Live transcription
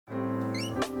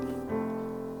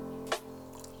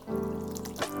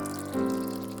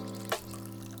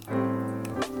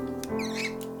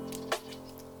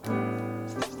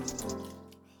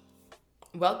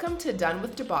Welcome to Done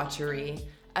with Debauchery,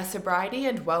 a sobriety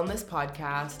and wellness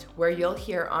podcast where you'll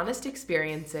hear honest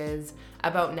experiences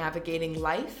about navigating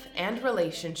life and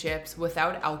relationships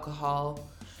without alcohol,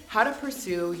 how to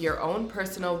pursue your own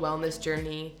personal wellness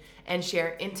journey, and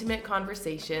share intimate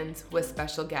conversations with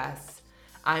special guests.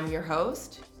 I'm your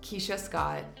host, Keisha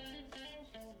Scott.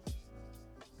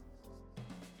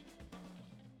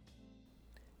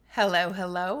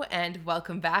 Hello, and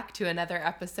welcome back to another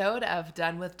episode of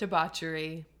Done with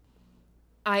Debauchery.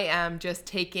 I am just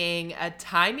taking a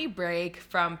tiny break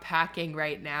from packing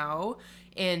right now.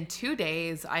 In 2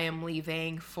 days, I am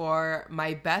leaving for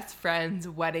my best friend's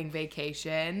wedding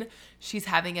vacation. She's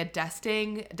having a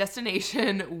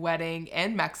destination wedding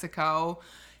in Mexico,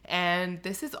 and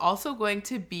this is also going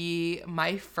to be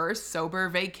my first sober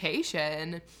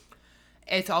vacation.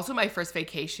 It's also my first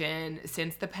vacation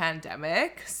since the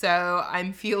pandemic, so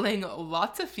I'm feeling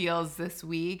lots of feels this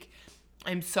week.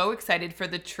 I'm so excited for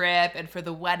the trip and for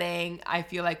the wedding. I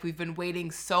feel like we've been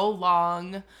waiting so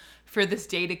long for this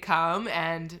day to come,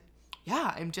 and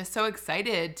yeah, I'm just so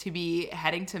excited to be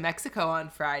heading to Mexico on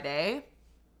Friday.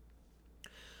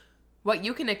 What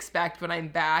you can expect when I'm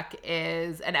back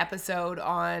is an episode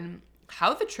on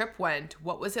how the trip went.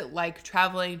 What was it like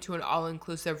traveling to an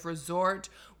all-inclusive resort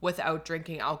without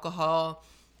drinking alcohol?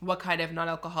 What kind of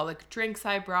non-alcoholic drinks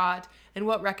I brought, and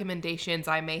what recommendations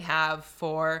I may have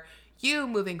for you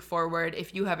moving forward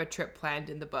if you have a trip planned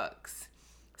in the books.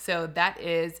 So that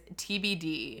is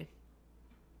TBD.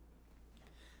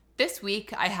 This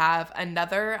week, I have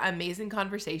another amazing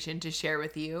conversation to share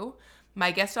with you.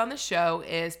 My guest on the show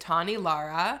is Tawny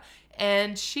Lara,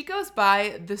 and she goes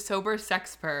by the Sober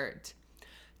Xpert.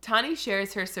 Tawny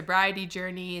shares her sobriety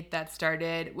journey that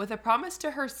started with a promise to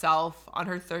herself on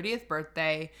her 30th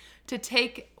birthday to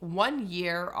take 1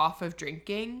 year off of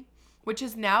drinking, which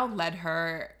has now led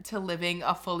her to living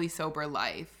a fully sober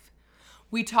life.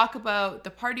 We talk about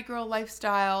the party girl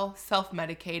lifestyle,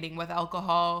 self-medicating with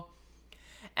alcohol,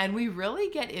 and we really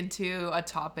get into a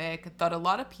topic that a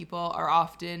lot of people are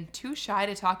often too shy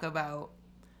to talk about: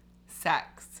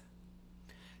 sex.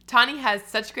 Tawny has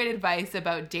such great advice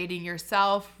about dating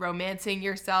yourself, romancing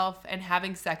yourself, and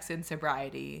having sex in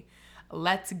sobriety.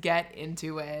 Let's get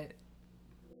into it.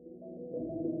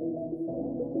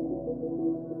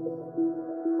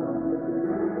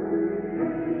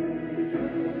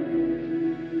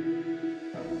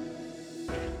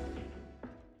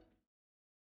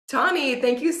 Tawny,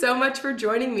 thank you so much for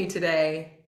joining me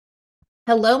today.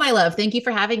 Hello, my love. Thank you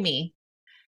for having me.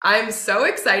 I'm so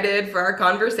excited for our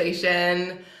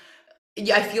conversation.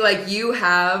 Yeah, I feel like you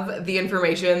have the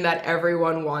information that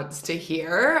everyone wants to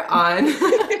hear on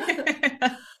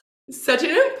such an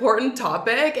important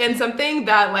topic and something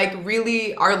that like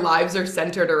really our lives are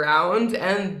centered around,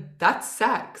 and that's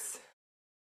sex.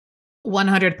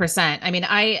 100%. I mean,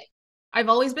 I've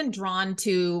always been drawn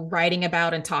to writing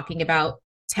about and talking about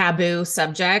taboo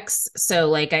subjects. So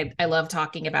like I love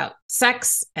talking about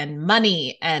sex and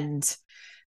money and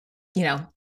you know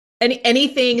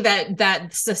anything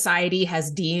that society has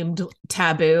deemed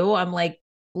taboo. I'm like,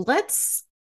 let's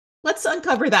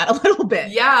uncover that a little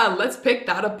bit. Yeah, let's pick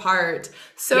that apart.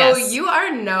 So Yes. you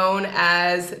are known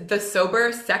as the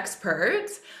sober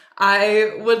sexpert.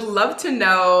 I would love to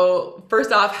know,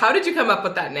 first off, how did you come up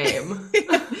with that name?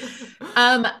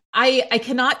 I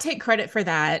cannot take credit for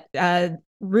that.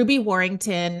 Ruby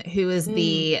Warrington, who is Mm,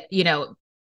 the,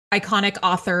 iconic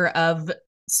author of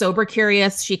Sober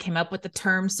Curious, she came up with the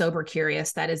term sober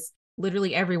curious that is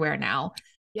literally everywhere now.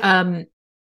 yeah. Um,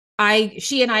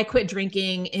 she and I quit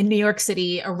drinking in New York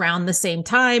City around the same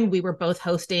time. We were both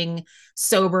hosting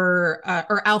sober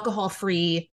or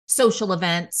alcohol-free social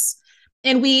events.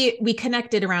 And we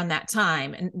connected around that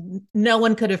time, and no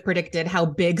one could have predicted how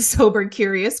big Sober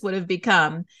Curious would have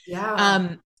become. Yeah.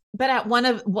 Um, but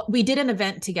at we did an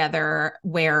event together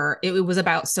where it was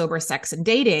about sober sex and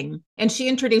dating, and she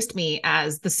introduced me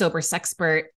as the Sober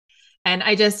Sexpert, and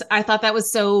I thought that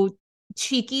was so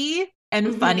cheeky and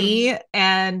Hmm. funny,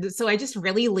 and so I just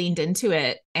really leaned into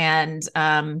it. And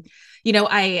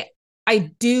I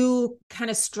do kind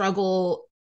of struggle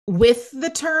with the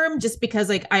term just because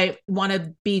like I want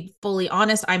to be fully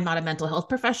honest. I'm not a mental health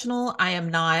professional. I am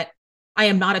not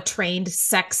a trained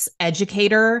sex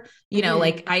educator.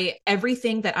 Like Hmm.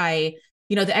 everything that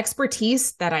the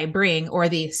expertise that I bring, or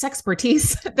the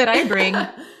sexpertise that I bring,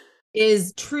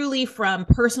 is truly from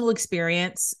personal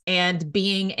experience and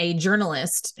being a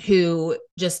journalist who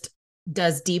just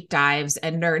does deep dives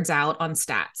and nerds out on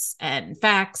stats and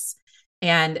facts.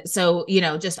 And so,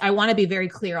 just I want to be very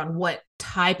clear on what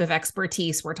type of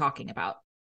expertise we're talking about.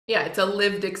 Yeah, it's a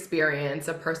lived experience,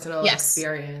 a personal Yes.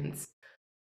 experience.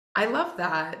 I love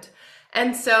that.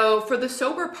 And so, for the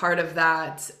sober part of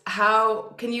that,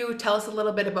 how can you tell us a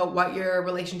little bit about what your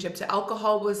relationship to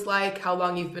alcohol was like, how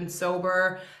long you've been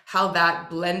sober, how that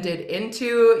blended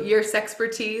into your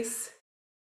sexpertise?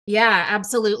 Yeah,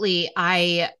 absolutely.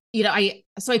 I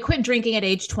quit drinking at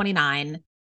age 29.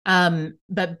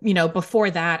 But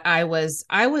before that, I was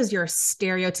your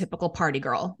stereotypical party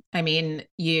girl. I mean,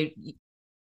 you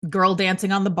girl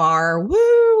dancing on the bar,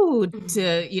 woo,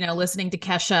 to, listening to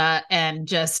Kesha and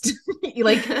just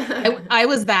like I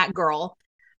was that girl.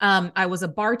 I was a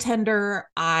bartender.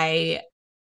 When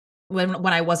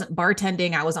I wasn't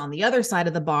bartending, I was on the other side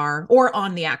of the bar or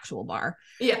on the actual bar.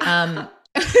 Yeah. Um,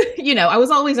 I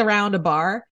was always around a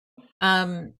bar.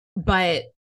 But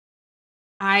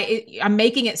I'm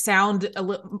making it sound a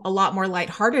lot more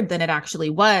lighthearted than it actually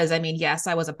was. I mean, yes,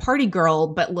 I was a party girl,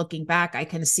 but looking back, I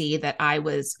can see that I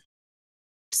was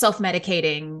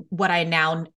self-medicating what I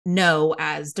now know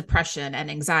as depression and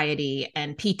anxiety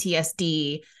and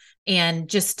PTSD, and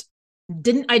just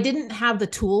didn't have the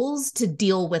tools to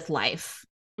deal with life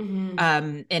Hmm.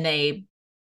 in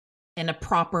a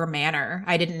proper manner.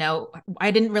 I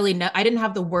didn't really know, I didn't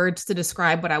have the words to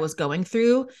describe what I was going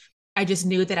through. I just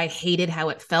knew that I hated how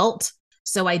it felt.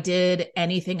 So I did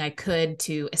anything I could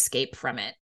to escape from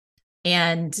it.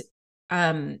 And,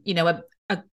 a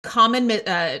common,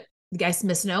 guess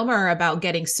misnomer about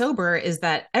getting sober is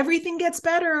that everything gets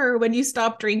better when you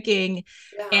stop drinking.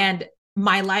 Yeah. And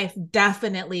my life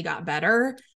definitely got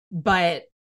better, but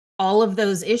all of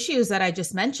those issues that I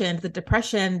just mentioned, the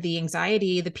depression, the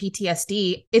anxiety, the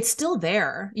PTSD, it's still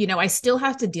there. I still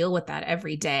have to deal with that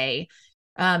every day.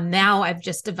 Now I've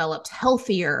just developed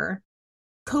healthier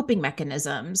coping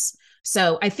mechanisms.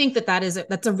 So I think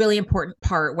that's a really important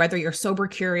part, whether you're sober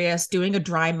curious, doing a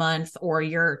dry month, or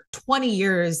you're 20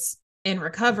 years in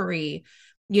recovery.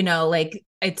 Like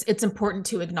it's important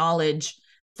to acknowledge,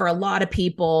 for a lot of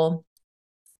people,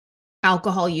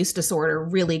 alcohol use disorder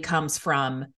really comes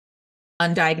from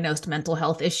undiagnosed mental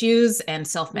health issues and Hmm.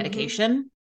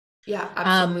 self-medication. Yeah,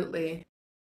 Um, absolutely.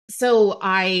 so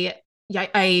yeah,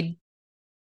 I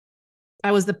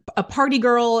was a party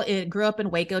girl. It grew up in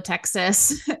Waco,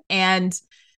 Texas, and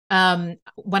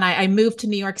when I moved to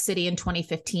New York City in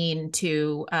 2015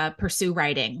 to pursue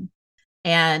writing,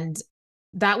 and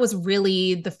that was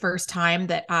really the first time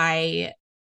that I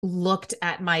looked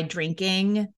at my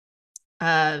drinking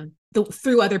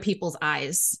through other people's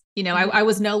eyes. I Hmm.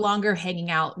 was no longer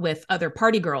hanging out with other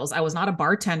party girls. I was not a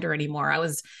bartender anymore. I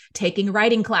was taking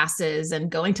writing classes and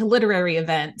going to literary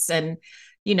events. And,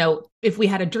 if we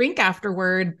had a drink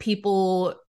afterward,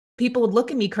 people would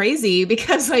look at me crazy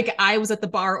because like I was at the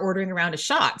bar ordering a round of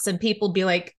shots, and people would be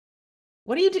like,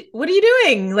 what are you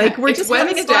doing? Like, Yeah, we're it's just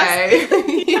having a glass.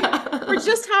 Wednesday. Yeah, we're Yeah.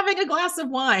 just having a glass of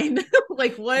wine.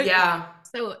 Like, what? Yeah.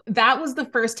 So that was the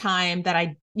first time that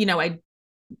I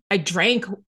drank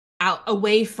out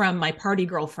away from my party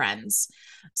girlfriends.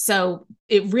 So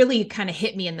it really kind of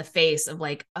hit me in the face of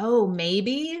like, oh,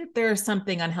 maybe there's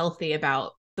something unhealthy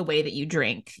about the way that you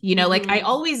drink. Like Hmm. I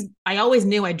always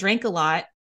knew I drank a lot,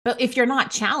 but if you're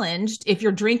not challenged, if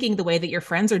you're drinking the way that your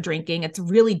friends are drinking, it's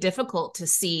really difficult to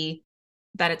see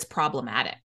that it's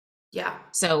problematic. Yeah.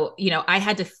 So, I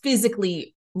had to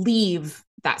physically leave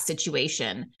that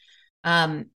situation.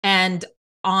 And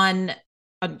on,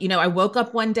 I woke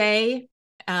up one day,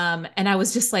 and I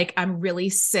was just like, I'm really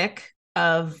sick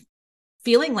of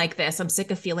feeling like this. I'm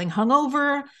sick of feeling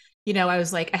hungover. I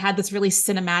was like, I had this really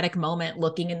cinematic moment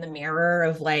looking in the mirror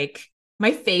of like,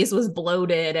 my face was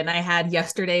bloated and I had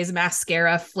yesterday's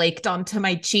mascara flaked onto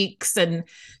my cheeks. And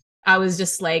I was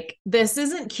just like, this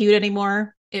isn't cute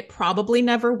anymore. It probably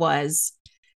never was.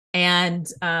 And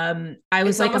I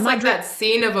was It's like, I'm almost not like drink. that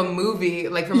scene of a movie,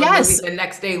 like from a movie, Yes, the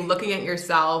next day looking at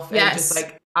yourself and just yes.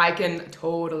 like, I can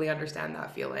totally understand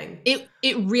that feeling. It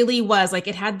really was like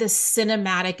it had this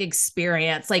cinematic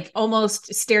experience, like almost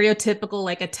stereotypical,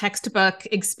 like a textbook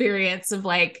experience of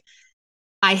like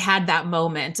I had that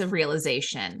moment of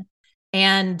realization.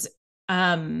 And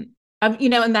and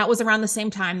that was around the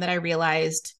same time that I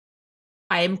realized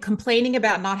I'm complaining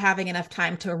about not having enough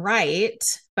time to write,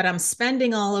 but I'm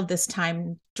spending all of this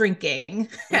time drinking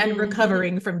and Hmm.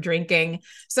 recovering from drinking.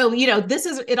 So,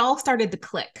 it all started to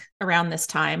click around this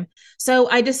time. So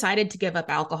I decided to give up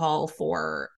alcohol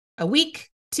for a week,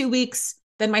 2 weeks.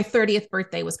 Then my 30th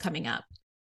birthday was coming up.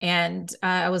 And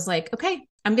I was like, okay,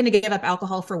 I'm going to give up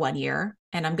alcohol for 1 year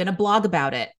and I'm going to blog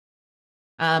about it.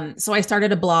 So I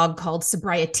started a blog called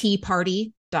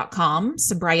sobrietyparty.com,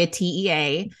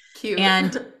 sobriety. Cute.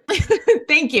 And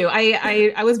thank you.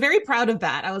 I was very proud of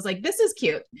that. I was like, this is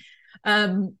cute.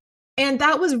 Um, and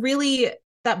that was really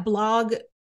that blog.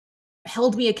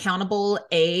 held me accountable,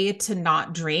 A, to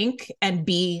not drink, and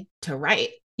B, to write,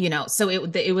 so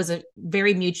it was a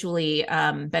very mutually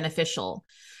beneficial.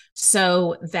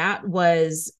 So that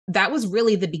was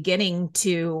really the beginning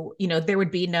to, there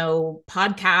would be no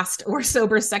podcast or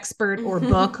sober sexpert or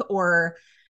book or,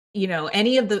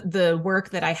 any of the work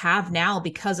that I have now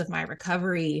because of my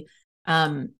recovery.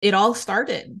 It all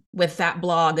started with that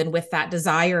blog and with that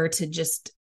desire to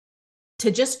just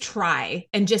try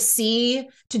and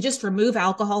just remove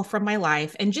alcohol from my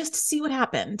life and just see what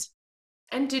happened.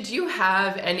 And did you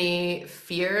have any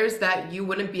fears that you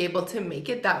wouldn't be able to make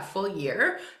it that full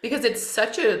year? Because it's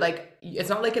such a, like, it's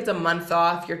not like it's a month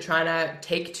off. You're trying to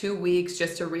take 2 weeks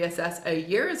just to reassess. A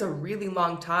year is a really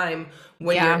long time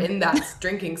when you're Yeah, in that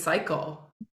drinking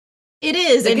cycle. it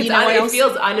is. Like, And, it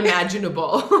feels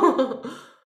unimaginable.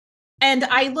 and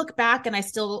I look back and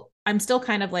I'm still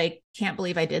kind of like, can't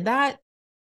believe I did that.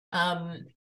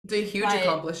 It's a huge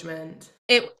accomplishment.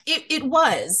 It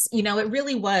was, it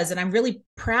really was. And I'm really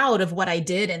proud of what I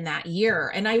did in that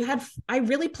year. And I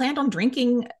really planned on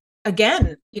drinking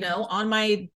again, on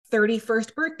my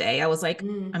 31st birthday. I was like,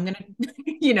 I'm going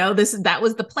to, that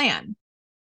was the plan.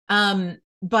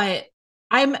 But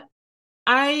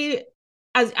I,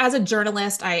 as a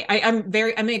journalist, I'm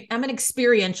an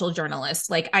experiential journalist.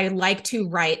 Like, I like to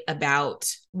write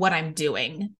about what I'm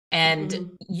doing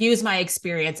and use my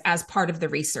experience as part of the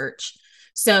research.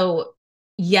 So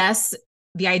yes,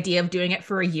 the idea of doing it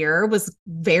for a year was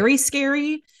very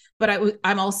scary, but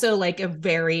I'm also like a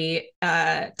very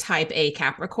type A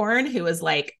Capricorn who is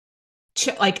like,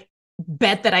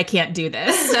 bet that I can't do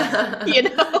this.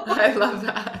 I love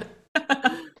that.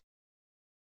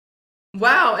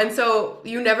 Wow. And so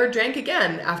you never drank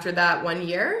again after that 1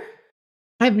 year?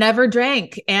 I've never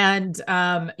drank. And,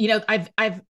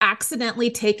 I've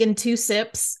accidentally taken 2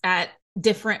 sips at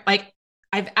different, like,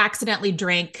 I've accidentally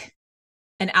drank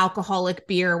an alcoholic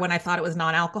beer when I thought it was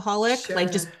non-alcoholic, Sure.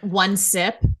 like just 1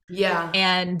 sip. Yeah.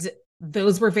 And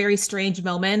those were very strange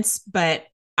moments, but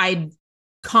I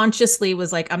consciously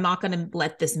was like, I'm not going to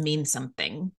let this mean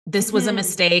something. This was a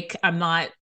mistake. I'm not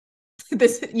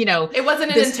this, it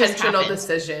wasn't an intentional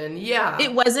decision. Yeah.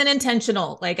 It wasn't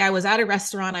intentional. Like, I was at a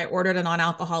restaurant, I ordered a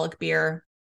non-alcoholic beer.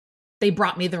 They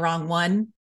brought me the wrong one.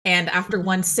 And after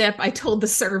 1 sip, I told the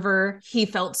server, he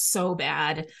felt so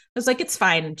bad. I was like, it's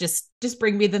fine. Just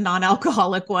bring me the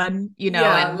non-alcoholic one,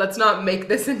 Yeah, and let's not make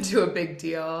this into a big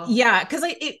deal. Yeah, because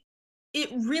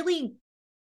it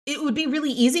would be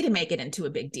really easy to make it into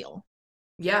a big deal.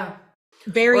 Yeah.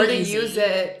 Very or to easy. Use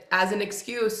it as an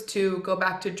excuse to go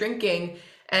back to drinking.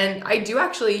 And I do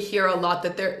actually hear a lot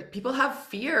that people have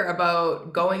fear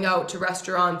about going out to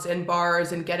restaurants and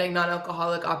bars and getting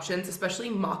non-alcoholic options, especially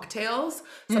mocktails,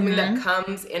 something that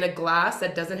comes in a glass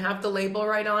that doesn't have the label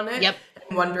right on it. Yep.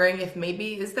 And wondering if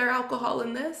maybe, is there alcohol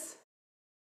in this?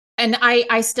 And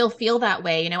I still feel that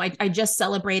way. I just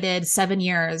celebrated 7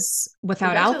 years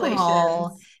without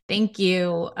alcohol. Thank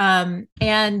you.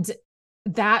 And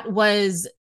that was,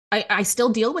 I still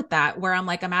deal with that, where I'm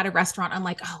like, I'm at a restaurant, I'm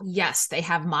like, oh yes, they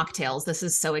have mocktails, this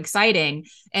is so exciting.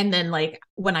 And then, like,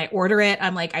 when I order it,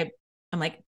 I'm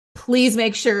like, please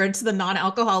make sure it's the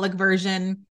non-alcoholic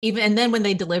version. And then when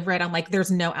they deliver it, I'm like,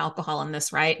 there's no alcohol in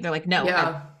this, right? They're like, no.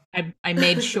 Yeah. I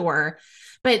made sure.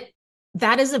 But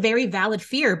that is a very valid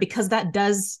fear, because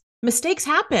mistakes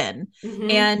happen.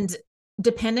 And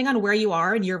depending on where you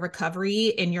are in your recovery,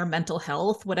 in your mental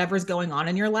health, whatever's going on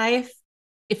in your life,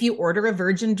 if you order a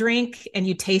virgin drink and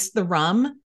you taste the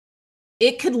rum,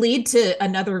 it could lead to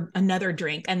another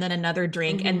drink and then another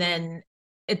drink. And then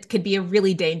it could be a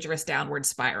really dangerous downward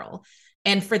spiral.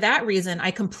 And for that reason,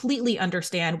 I completely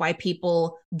understand why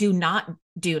people do not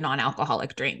do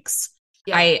non-alcoholic drinks.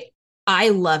 Yeah. I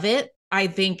love it. I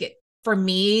think for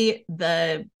me,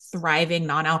 the thriving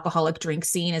non-alcoholic drink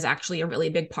scene is actually a really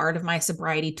big part of my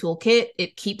sobriety toolkit.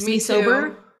 It keeps me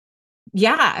sober.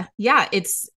 Yeah.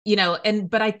 It's,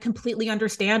 but I completely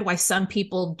understand why some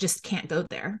people just can't go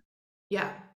there.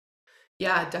 Yeah.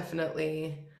 Yeah,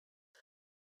 definitely.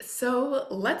 So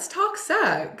let's talk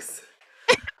sex.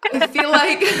 I feel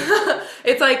like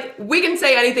it's like we can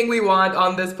say anything we want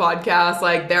on this podcast.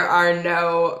 Like, there are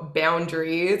no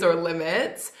boundaries or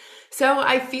limits. So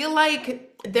I feel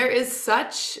like there is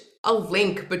such a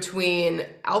link between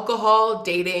alcohol,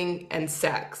 dating, and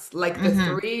sex. Like, the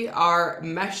three are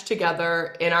meshed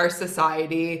together in our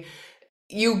society.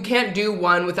 You can't do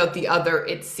one without the other,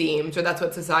 it seems, or that's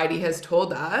what society has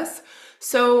told us.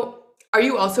 So are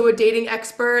you also a dating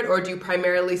expert, or do you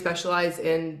primarily specialize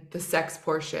in the sex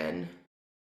portion?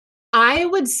 I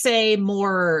would say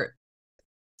more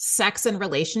sex and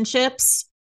relationships.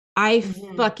 I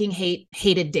fucking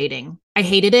hated dating. I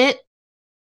hated it.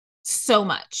 so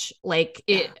much. Like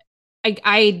Yeah.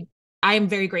 I am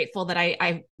very grateful that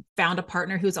I found a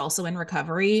partner who's also in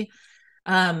recovery.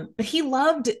 But he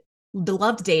loved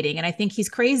dating, and I think he's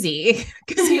crazy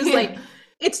because he was Yeah. like,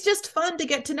 it's just fun to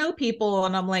get to know people.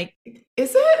 And I'm like,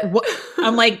 Is what? it?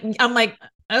 I'm like,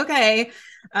 okay.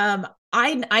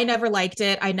 I never liked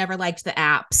it. I never liked the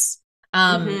apps.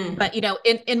 Hmm. But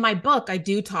in my book, I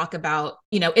do talk about,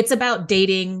 it's about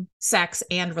dating, sex,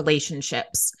 and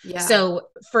relationships. Yeah. So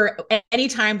for any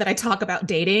time that I talk about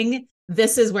dating,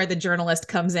 this is where the journalist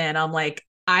comes in. I'm like,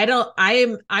 I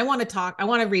want to talk, I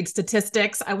want to read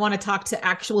statistics. I want to talk to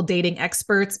actual dating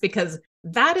experts because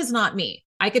that is not me.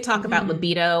 I could talk about Hmm.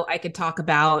 libido. I could talk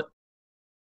about,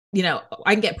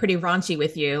 I can get pretty raunchy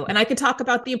with you, and I could talk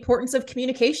about the importance of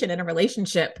communication in a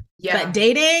relationship. But Yeah.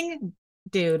 dating,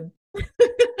 dude.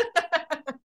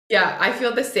 Yeah, I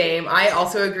feel the same. I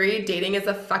also agree. Dating is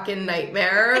a fucking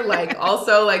nightmare. Like,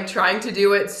 also, like, trying to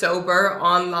do it sober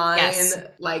online, Yes.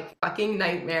 like, fucking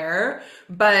nightmare.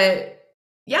 But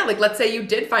yeah, like, let's say you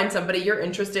did find somebody you're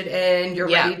interested in, you're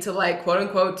Yeah. ready to, like, quote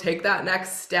unquote, take that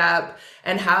next step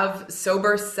and have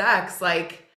sober sex.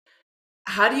 Like,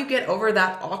 how do you get over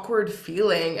that awkward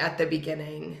feeling at the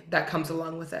beginning that comes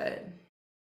along with it?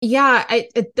 Yeah,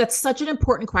 that's such an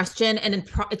important question, and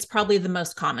it's probably the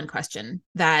most common question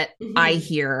that I Hmm.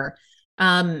 hear.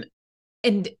 And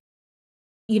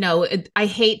I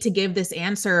hate to give this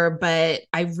answer, but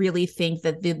I really think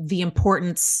that the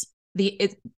importance the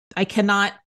it, I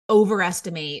cannot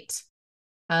overestimate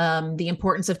the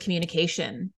importance of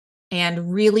communication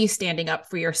and really standing up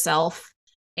for yourself.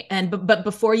 And but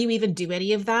before you even do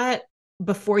any of that,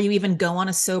 before you even go on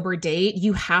a sober date,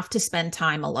 you have to spend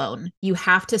time alone. You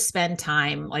have to spend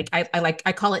time, like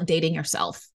I call it dating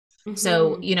yourself.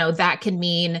 So, Hmm. that can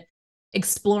mean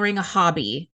exploring a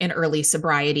hobby in early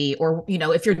sobriety, or,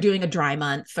 if you're doing a dry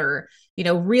month, or,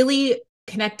 really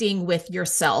connecting with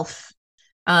yourself,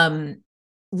 um,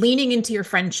 leaning into your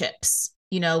friendships,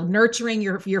 nurturing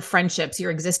your friendships,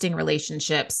 your existing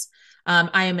relationships.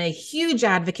 I am a huge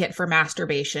advocate for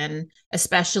masturbation,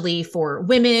 especially for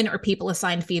women or people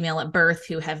assigned female at birth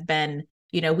who have been,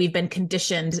 we've been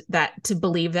conditioned that to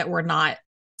believe that we're not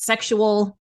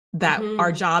sexual, that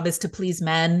our Hmm. job is to please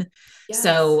men. Yes.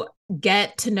 So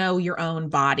get to know your own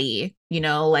body,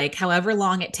 like however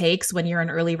long it takes when you're in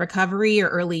early recovery or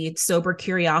early sober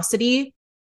curiosity,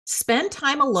 spend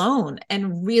time alone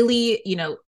and really,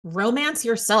 romance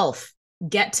yourself,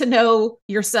 get to know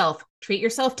yourself, treat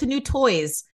yourself to new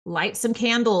toys, light some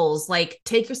candles, like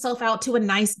take yourself out to a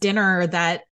nice dinner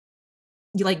that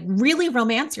you like, really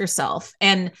romance yourself.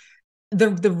 And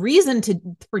the reason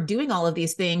for doing all of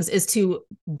these things is to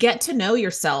get to know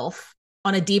yourself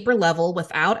on a deeper level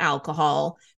without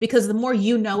alcohol, because the more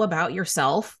you know about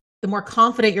yourself, the more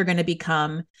confident you're going to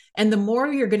become, and the more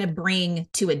you're going to bring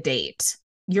to a date.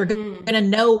 You're going Hmm. to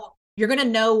know you're going to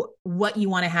know what you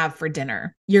want to have for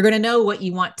dinner. You're going to know what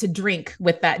you want to drink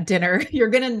with that dinner. You're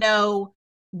going to know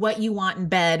what you want in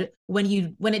bed when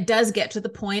it does get to the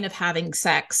point of having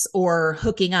sex or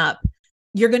hooking up.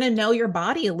 You're going to know your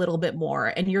body a little bit more,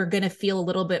 and you're going to feel a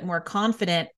little bit more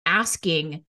confident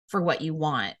asking for what you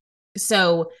want.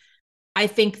 So I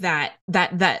think that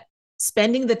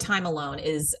spending the time alone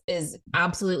is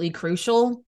absolutely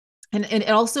crucial. And it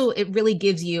also, it really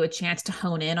gives you a chance to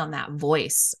hone in on that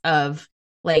voice of,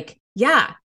 like,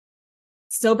 yeah,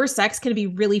 sober sex can be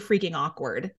really freaking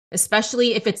awkward,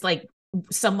 especially if it's like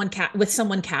with someone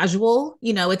casual.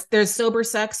 It's there's sober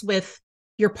sex with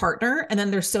your partner, and then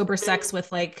there's sober sex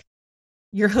with, like,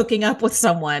 you're hooking up with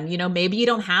someone. Maybe you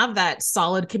don't have that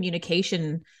solid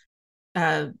communication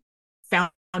uh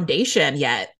foundation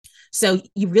yet, so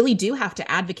you really do have to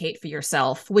advocate for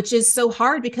yourself, which is so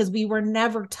hard because we were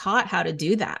never taught how to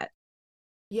do that.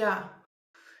 Yeah.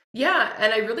 Yeah,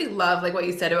 and I really love like what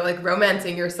you said about like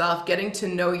romancing yourself, getting to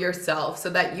know yourself so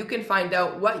that you can find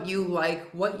out what you like,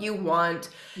 what you want.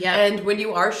 Yep. And when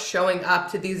you are showing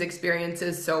up to these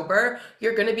experiences sober,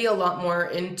 you're going to be a lot more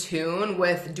in tune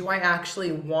with, do I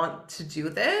actually want to do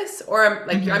this? Or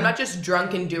I'm Mm-hmm. not just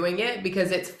drunk and doing it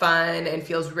because it's fun and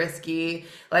feels risky.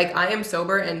 Like I am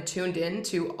sober and tuned in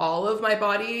to all of my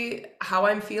body, how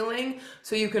I'm feeling,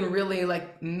 so you can really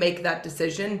like make that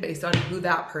decision based on who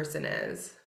that person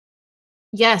is.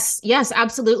 Yes, yes,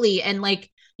 absolutely. And,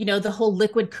 like, the whole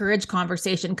liquid courage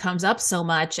conversation comes up so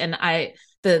much. And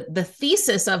the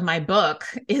thesis of my book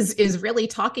is really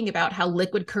talking about how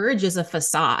liquid courage is a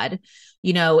facade.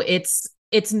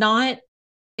 It's not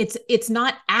it's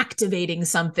not activating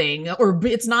something, or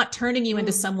it's not turning you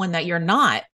into Mm. someone that you're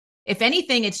not. If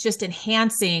anything, it's just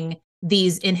enhancing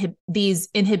these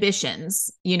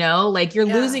inhibitions, like Yeah.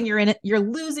 you're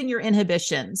losing your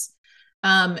inhibitions.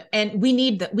 And we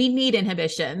need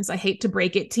inhibitions. I hate to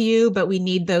break it to you, but we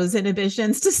need those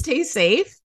inhibitions to stay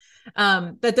safe.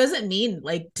 That doesn't mean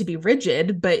like to be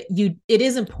rigid, but it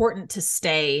is important to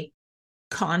stay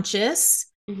conscious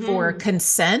for Hmm.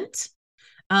 consent.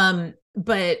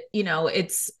 But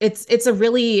it's a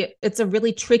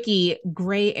really tricky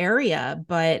gray area.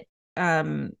 But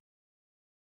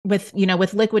with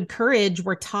liquid courage,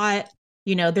 we're taught,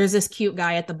 there's this cute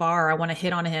guy at the bar. I want to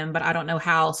hit on him, but I don't know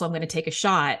how, so I'm going to take a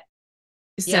shot.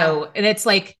 Yeah. So, and it's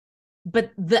like,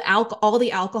 but all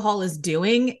the alcohol is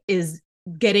doing is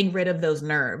getting rid of those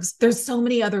nerves. There's so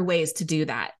many other ways to do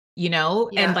that, and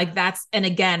Yeah. like and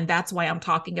again, that's why I'm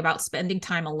talking about spending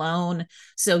time alone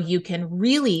so you can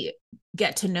really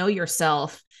get to know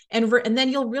yourself. And then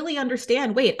you'll really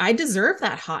understand, wait, I deserve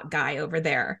that hot guy over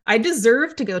there. I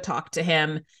deserve to go talk to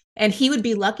him, and he would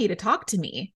be lucky to talk to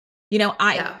me.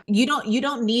 Yeah. You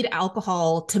don't need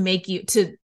alcohol to make you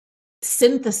to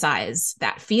synthesize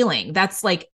that feeling. That's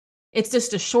like, it's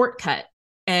just a shortcut,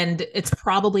 and it's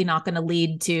probably not going to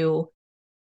lead to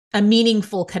a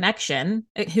meaningful connection.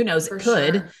 Who knows? It For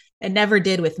could. sure. It never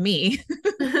did with me.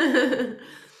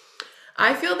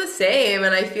 I feel the same,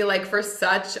 and I feel like for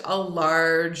such a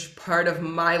large part of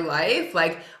my life,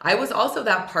 like I was also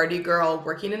that party girl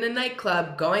working in a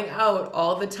nightclub, going out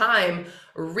all the time,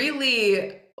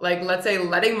 really like let's say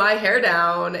letting my hair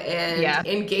down and Yeah.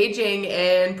 engaging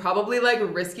in probably like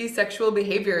risky sexual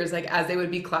behaviors like as they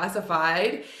would be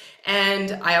classified.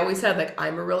 And I always said, like,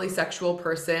 I'm a really sexual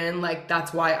person. Like,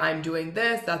 that's why I'm doing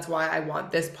this. That's why I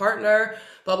want this partner,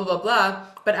 blah, blah, blah, blah.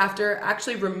 But after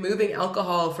actually removing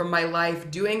alcohol from my life,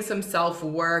 doing some self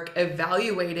work,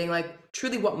 evaluating, like,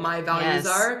 truly what my values Yes.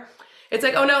 are, it's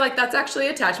like, oh no, like, that's actually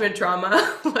attachment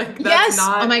trauma. Like, that's Yes.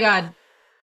 Oh not. my God.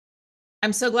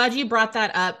 I'm so glad you brought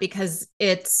that up, because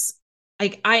it's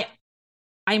like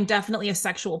I'm definitely a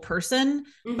sexual person,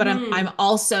 but I'm Hmm.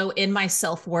 also in my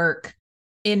self-work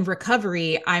in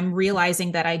recovery. I'm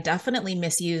realizing that I definitely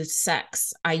misused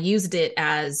sex. I used it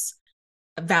as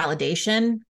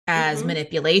validation, as Hmm.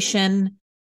 manipulation.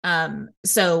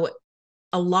 So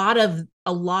a lot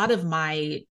of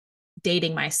my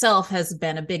dating myself has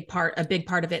been a big part of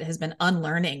it has been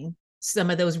unlearning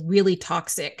some of those really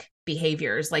toxic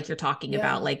behaviors like you're talking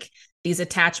about, Yeah. like these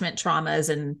attachment traumas,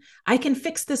 and I can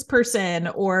fix this person,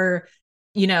 or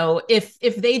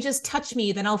if they just touch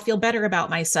me, then I'll feel better about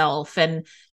myself. And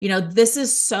this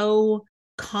is so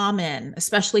common,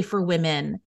 especially for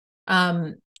women.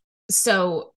 Um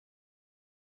so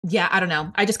yeah, I don't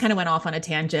know, I just kind of went off on a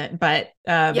tangent, but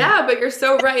Yeah, but you're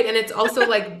so right. And it's also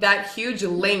like that huge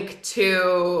link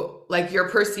to like your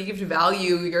perceived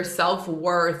value, your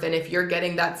self-worth. And if you're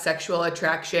getting that sexual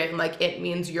attraction, like it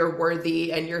means you're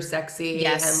worthy and you're sexy and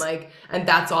yes. like, and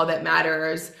that's all that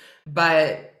matters.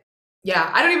 But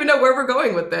yeah, I don't even know where we're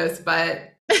going with this,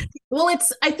 but Well,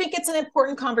 I think it's an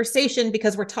important conversation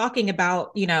because we're talking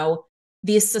about,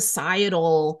 these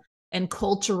societal and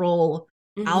cultural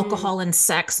mhm, alcohol and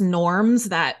sex norms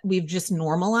that we've just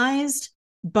normalized.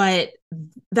 But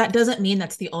that doesn't mean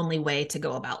that's the only way to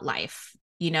go about life,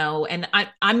 and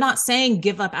I'm not saying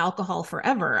give up alcohol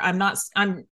forever.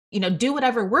 Do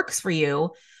whatever works for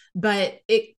you, but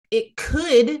it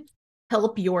could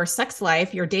help your sex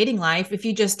life, your dating life, if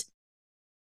you just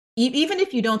even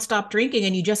if you don't stop drinking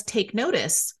and you just take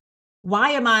notice.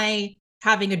 Why am I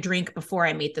having a drink before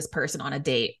I meet this person on a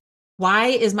date? Why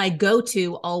is my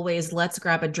go-to always let's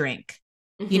grab a drink?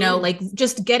 mhm, Like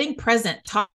just getting present,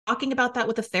 talking about that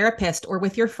with a therapist or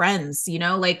with your friends,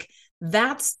 like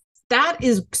that's that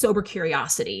is sober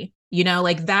curiosity.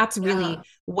 Like that's yeah, really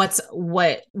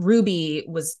what Ruby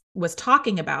was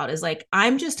talking about, is like,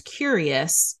 I'm just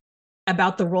curious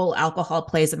about the role alcohol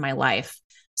plays in my life.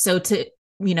 So to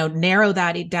narrow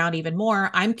that down even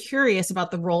more, I'm curious about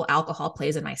the role alcohol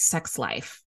plays in my sex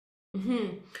life.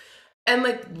 mhm. And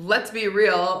like, let's be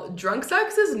real, drunk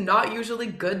sex is not usually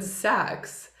good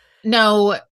sex.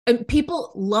 No,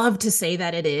 people love to say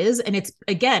that it is, and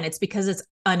it's because it's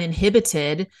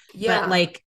uninhibited. But Yeah,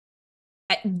 like,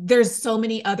 there's so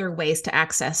many other ways to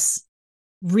access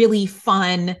really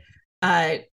fun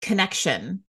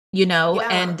connection, yeah,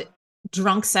 and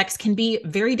drunk sex can be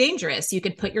very dangerous. You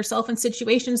could put yourself in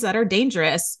situations that are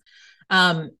dangerous.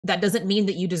 That doesn't mean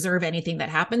that you deserve anything that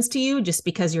happens to you just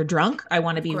because you're drunk. I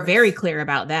want to of be very course, clear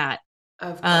about that.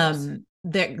 of course.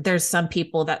 There's some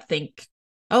people that think,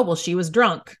 oh, well, she was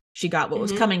drunk, she got what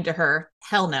was Mhm. coming to her.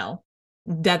 Hell no.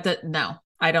 No,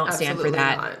 I don't stand for Absolutely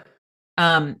that.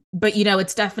 not. But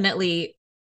it's definitely,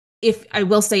 if I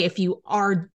will say, if you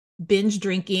are binge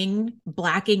drinking,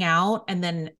 blacking out, and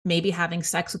then maybe having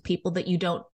sex with people that you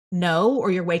don't know,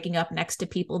 or you're waking up next to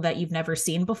people that you've never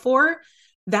seen before,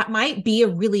 that might be a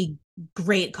really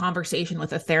great conversation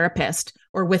with a therapist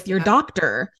or with your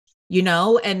doctor,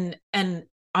 and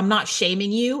I'm not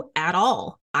shaming you at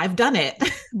all. I've done it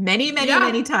many, many, Yeah.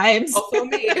 many times. Also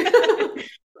me.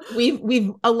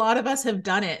 we've a lot of us have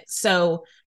done it. So,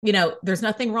 there's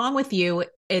nothing wrong with you.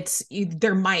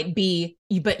 There might be,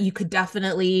 but you could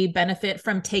definitely benefit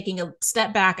from taking a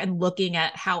step back and looking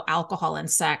at how alcohol and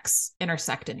sex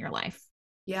intersect in your life.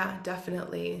 Yeah,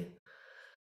 definitely.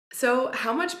 So,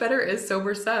 how much better is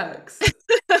sober sex?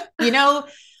 You know,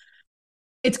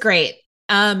 it's great.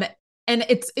 And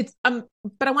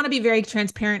but I want to be very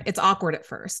transparent. It's awkward at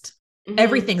first. Mhm.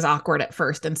 Everything's awkward at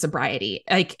first in sobriety.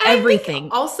 Like And I think everything.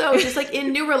 also just like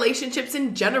in new relationships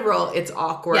in general, it's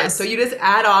awkward. So Yes. you just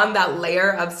add on that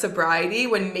layer of sobriety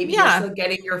when maybe you're Yeah. still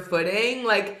getting your footing,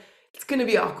 like it's gonna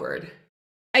be awkward.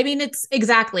 I mean, it's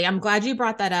exactly. I'm glad you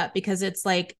brought that up because it's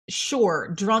like, sure,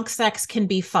 drunk sex can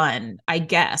be fun, I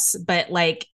guess, but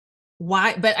like,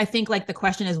 why? But I think like the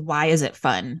question is, why is it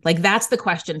fun? Like, that's the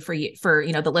question for you,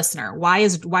 the listener. Why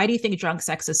do you think drunk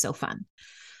sex is so fun?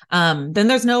 Then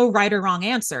there's no right or wrong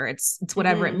answer. It's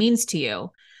whatever it Mhm. means to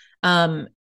you. Um,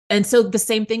 and so the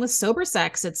same thing with sober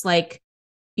sex. It's like,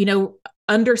 you know,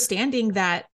 understanding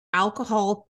that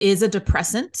alcohol is a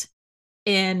depressant,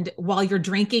 and while you're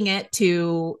drinking it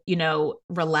to,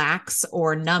 relax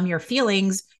or numb your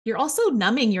feelings, you're also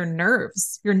numbing your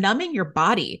nerves. You're numbing your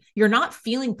body. You're not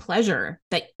feeling pleasure,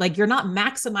 that like you're not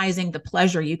maximizing the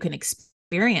pleasure you can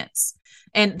experience.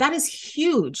 And that is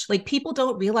huge. Like people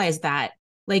don't realize that.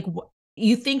 Like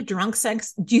you think drunk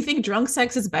sex, do you think drunk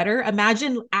sex is better?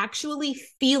 Imagine actually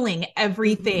feeling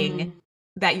everything Mhm.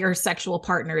 that your sexual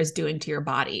partner is doing to your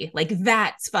body. Like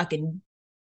that's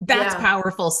Yeah.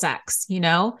 powerful sex.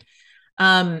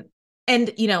 um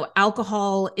and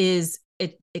alcohol is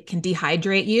it can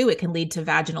dehydrate you. It can lead to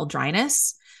vaginal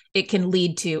dryness. It can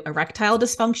lead to erectile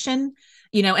dysfunction.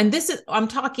 And this is, I'm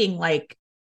talking like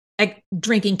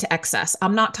drinking to excess.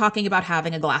 I'm not talking about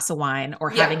having a glass of wine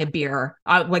or Yeah. having a beer.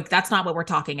 Like that's not what we're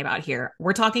talking about here.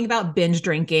 We're talking about binge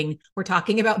drinking. We're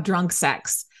talking about drunk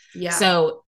sex. Yeah.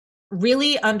 So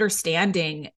really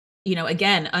understanding,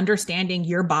 again, understanding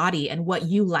your body and what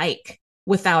you like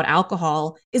without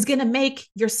alcohol is going to make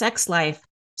your sex life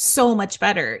so much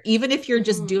better. Even if you're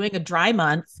just Mhm. doing a dry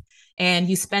month and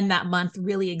you spend that month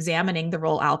really examining the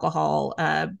role alcohol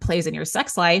plays in your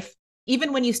sex life,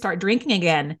 even when you start drinking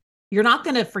again, you're not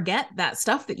going to forget that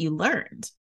stuff that you learned.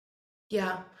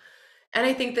 Yeah. And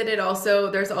I think that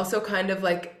there's also kind of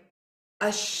like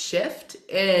a shift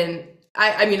in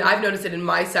I mean, I've noticed it in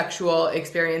my sexual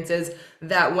experiences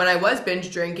that when I was binge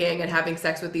drinking and having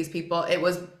sex with these people, it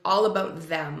was all about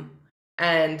them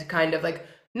and kind of like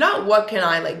not what can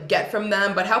I like get from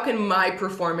them, but how can my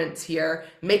performance here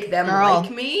make them like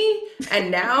Girl, me?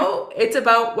 And now it's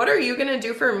about what are you gonna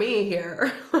do for me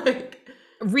here? Like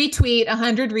retweet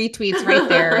 100 retweets right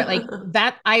there. Like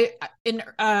that, in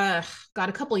God,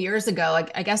 a couple years ago,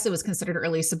 I guess it was considered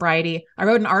early sobriety. I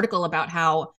wrote an article about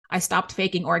how I stopped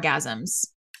faking orgasms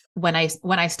when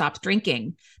I stopped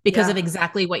drinking because of yeah.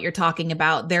 exactly what you're talking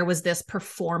about. There was this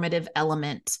performative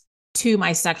element to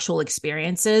my sexual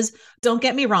experiences. Don't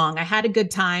get me wrong, I had a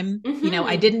good time. I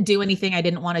Hmm. didn't do anything I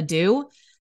didn't want to do,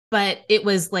 but it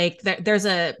was like there's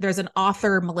an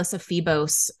author, Melissa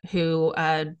Febos, who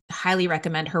highly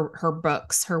recommend her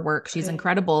books, her work. She's Okay.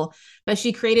 incredible. But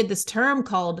she created this term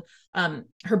called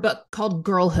her book called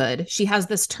girlhood. She has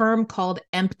this term called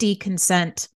empty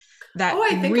consent that Oh, I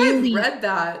think I've really, read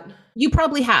that. you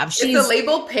probably have. Is the She's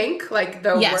label pink? Like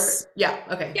the word? Yes, Yeah,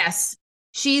 okay. yes,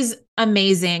 she's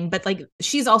amazing, but like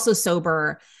she's also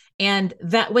sober. And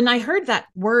that when I heard that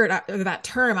word or that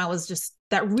term, I was just,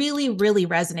 that really, really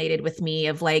resonated with me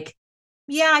of like,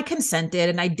 yeah, I consented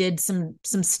and I did some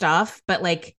stuff, but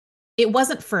like it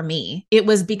wasn't for me. It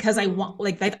was because I want, Mhm.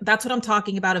 like that's what I'm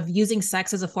talking about, of using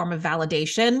sex as a form of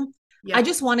validation. I Yeah.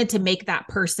 just wanted to make that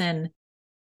person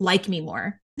like me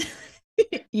more,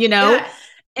 you know? Yeah.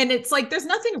 And it's like there's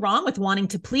nothing wrong with wanting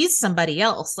to please somebody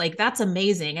else. Like that's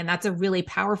amazing and that's a really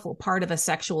powerful part of a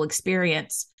sexual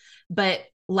experience. But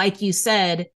like you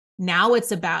said, now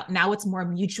it's more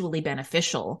mutually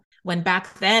beneficial. When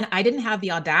back then I didn't have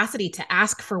the audacity to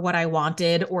ask for what I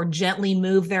wanted or gently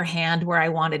move their hand where I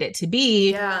wanted it to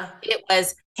be. Yeah. It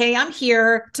was, "Hey, I'm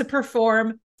here to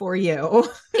perform for you."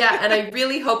 Yeah, and I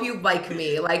really hope you like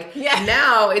me. Like Yeah.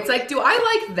 now it's like, do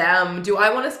I like them? Do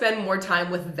I want to spend more time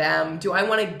with them? Do I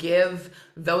want to give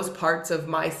those parts of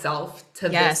myself to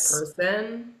this Yes.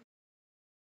 person?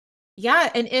 Yeah.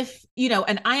 And if,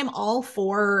 and I am all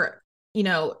for,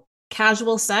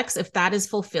 casual sex, if that is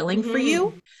fulfilling for you.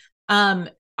 Hmm. Um,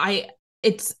 I,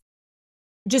 it's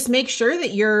just make sure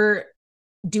that you're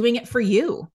doing it for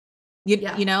you.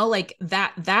 Yeah. Like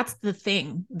that's the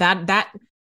thing that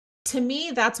to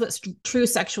me, that's what true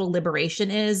sexual liberation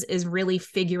is really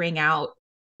figuring out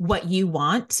what you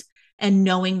want and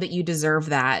knowing that you deserve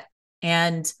that.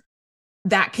 And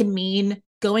that can mean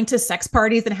going to sex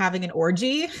parties and having an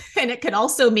orgy. And it can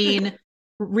also mean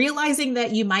realizing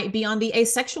that you might be on the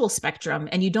asexual spectrum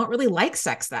and you don't really like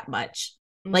sex that much.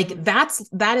 Like Hmm.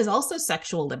 that is also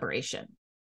sexual liberation.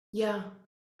 Yeah.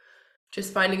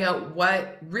 Just finding out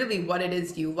what it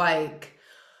is you like.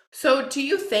 So, do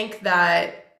you think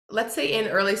that, let's say in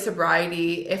early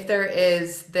sobriety, if there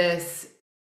is this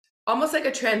almost like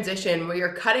a transition where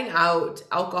you're cutting out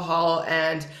alcohol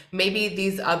and maybe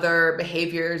these other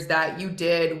behaviors that you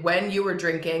did when you were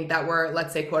drinking that were,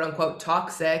 let's say, quote unquote,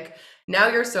 toxic, now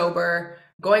you're sober,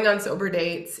 going on sober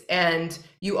dates, and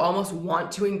you almost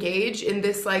want to engage in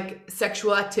this like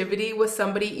sexual activity with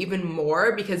somebody even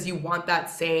more because you want that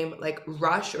same like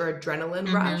rush or adrenaline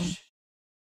Mm-hmm. rush?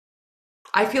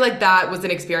 I feel like that was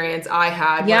an experience I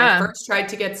had when I Yeah, of first tried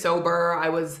to get sober. I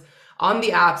was on the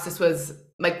apps. This was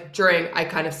like during, I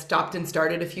kind of stopped and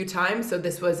started a few times. So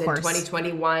this was in course.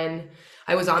 2021.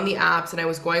 I was on the apps and I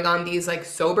was going on these like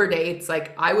sober dates.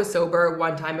 Like I was sober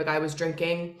one time, a guy was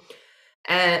drinking.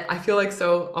 And I feel like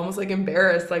so almost like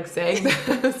embarrassed, like saying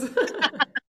this.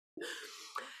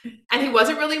 And he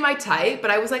wasn't really my type, but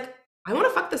I was like, I want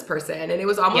to fuck this person. And it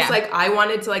was almost Yeah. like I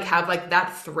wanted to like have like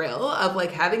that thrill of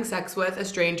like having sex with a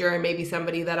stranger and maybe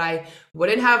somebody that I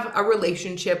wouldn't have a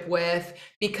relationship with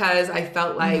because I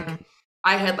felt Mm-hmm. like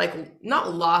I had like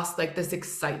not lost like this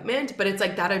excitement, but it's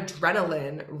like that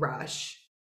adrenaline rush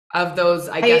of those,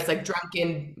 I I, guess, like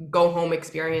drunken go home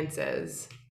experiences.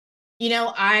 you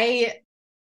know, I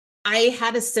I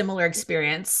had a similar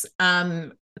experience. A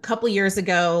couple years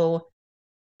ago,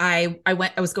 I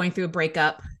was going through a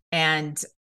breakup and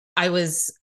I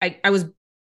was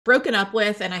broken up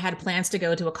with and I had plans to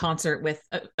go to a concert with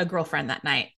a girlfriend that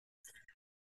night.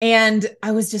 And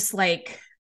I was just like,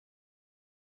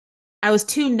 I was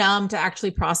too numb to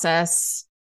actually process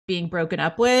being broken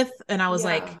up with. And I was Yeah.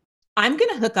 like, I'm going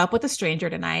to hook up with a stranger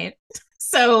tonight.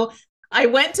 So I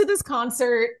went to this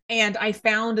concert and I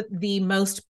found the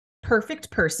most perfect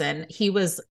person. He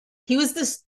was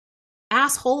this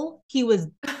asshole. He was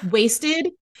wasted.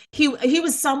 He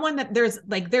was someone that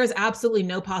there's absolutely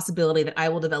no possibility that I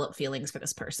will develop feelings for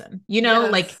this person.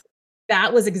 Like Yes.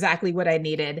 that was exactly what I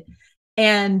needed.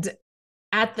 And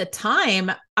at the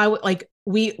time, I would like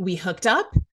we hooked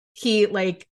up. He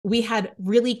like we had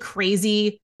really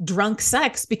crazy drunk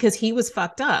sex because he was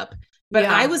fucked up. But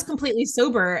I Yeah. was completely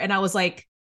sober and I was like,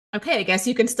 okay, I guess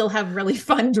you can still have really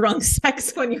fun drunk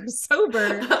sex when you're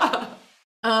sober.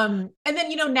 And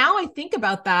then now I think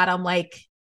about that, I'm like,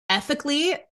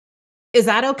 ethically, is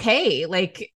that okay?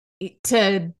 Like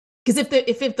to because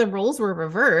if the roles were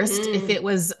reversed, if Mhm. it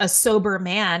was a sober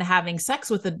man having sex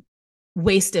with a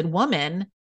wasted woman,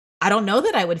 I don't know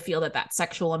that I would feel that that's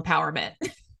sexual empowerment.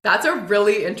 That's a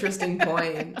really interesting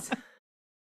point.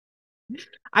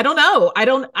 I don't know. I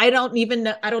don't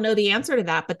know the answer to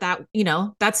that, but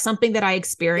that's something that I Yeah.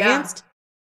 experienced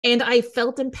and I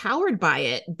felt empowered by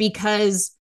it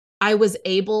because I was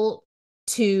able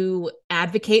to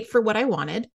advocate for what I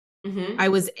wanted. Mhm. I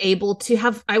was able to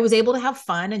have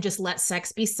fun and just let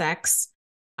sex be sex.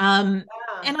 Um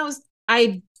Yeah. and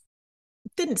I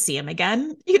didn't see him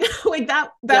again. Like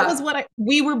that was Yeah. what I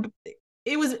we were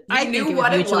it was I You think knew it was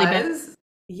what it mutually was.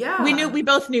 Yeah. we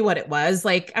both knew what it was.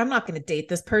 Like, I'm not going to date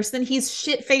this person. He's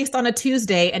shit faced on a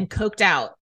Tuesday and coked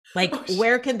out. Like, Oh shit.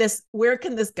 where can this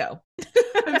go?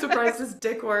 I'm surprised his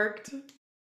dick worked.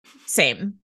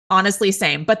 Same. Honestly,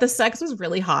 same. But the sex was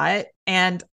really hot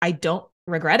and I don't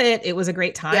regret it. It was a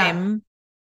great Yeah. time.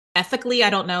 Ethically, I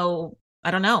don't know.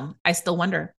 I don't know. I still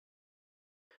wonder.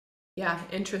 Yeah.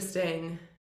 Interesting.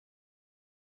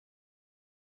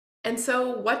 And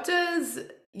so what does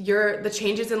the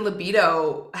changes in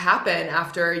libido happen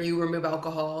after you remove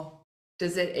alcohol?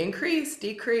 Does it increase,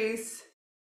 decrease?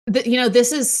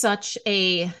 This is such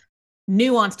a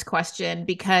nuanced question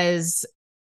because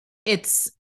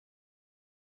it's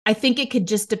I think it could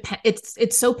just depend.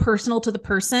 It's so personal to the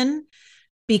person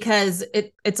because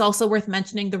it's also worth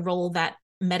mentioning the role that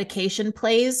medication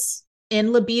plays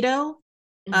in libido.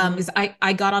 Because Hmm.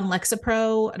 I got on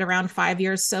Lexapro at around 5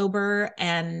 years sober,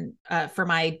 and for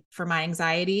my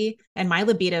anxiety, and my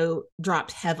libido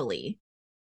dropped heavily,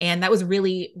 and that was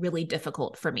really really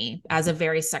difficult for me as a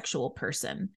very sexual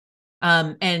person.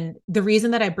 And the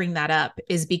reason that I bring that up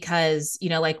is because,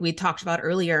 like we talked about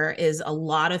earlier, is a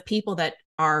lot of people that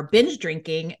are binge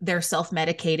drinking, they're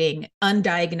self-medicating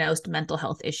undiagnosed mental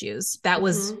health issues. That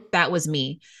was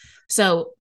me.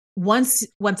 So once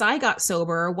I got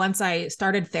sober, once I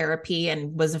started therapy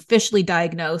and was officially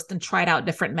diagnosed and tried out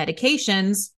different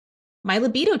medications, my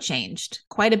libido changed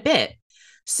quite a bit.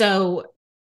 So,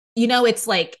 it's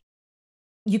like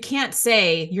you can't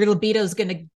say your libido is going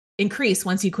to increase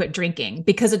once you quit drinking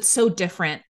because it's so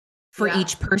different for Yeah.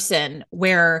 each person.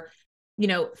 Where,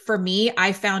 for me,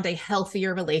 I found a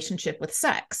healthier relationship with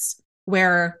sex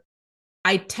where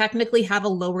I technically have a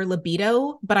lower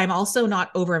libido, but I'm also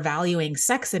not overvaluing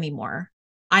sex anymore.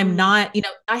 I'm not,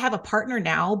 I have a partner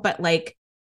now, but like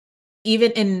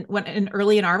even in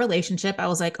early in our relationship, I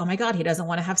was like, oh my God, he doesn't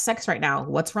want to have sex right now.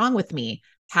 What's wrong with me?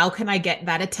 How can I get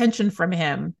that attention from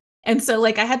him? And so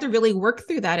like I had to really work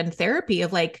through that in therapy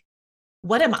of like,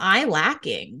 what am I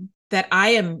lacking that I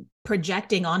am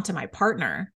projecting onto my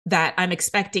partner that I'm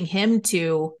expecting him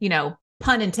to,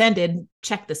 pun intended,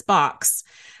 check this box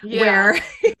Yeah. where,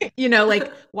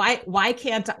 like why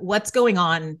can't, what's going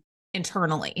on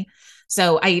internally?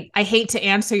 So I hate to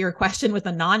answer your question with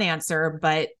a non-answer,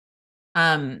 but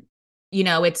um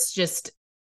it's just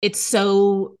it's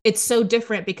so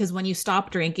different because when you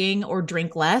stop drinking or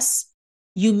drink less,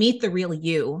 you meet the real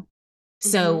you.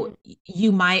 So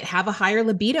you might have a higher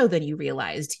libido than you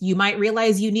realized. You might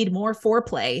realize you need more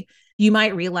foreplay. You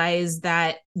might realize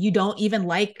that you don't even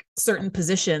like certain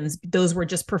positions. Those were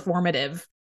just performative.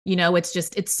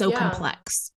 It's so Yeah.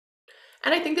 complex.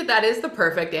 And I think that that is the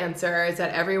perfect answer, is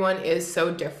that everyone is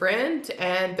so different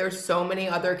and there's so many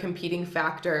other competing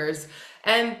factors.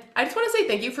 And I just want to say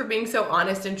thank you for being so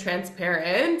honest and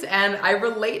transparent. And I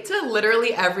relate to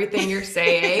literally everything you're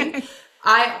saying.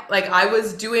 I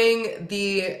was doing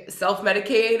the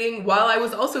self-medicating while I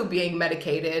was also being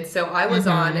medicated. So I was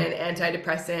on Mm-hmm. an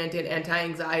antidepressant and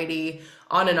anti-anxiety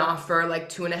on and off for like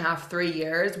 2.5, 3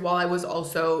 years while I was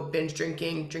also binge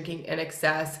drinking in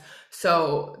excess.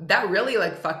 So that really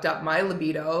like fucked up my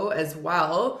libido as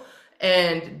well.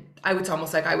 And I was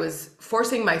almost like I was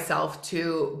forcing myself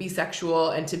to be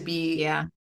sexual and to be Yeah.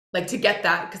 like to get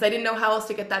that because I didn't know how else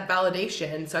to get that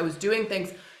validation. So I was doing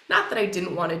things not that I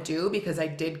didn't want to do because I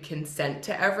did consent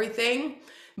to everything,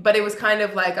 but it was kind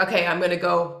of like, okay, I'm going to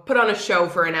go put on a show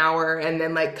for an hour and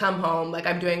then like come home like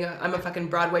I'm a fucking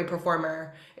Broadway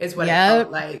performer is what it felt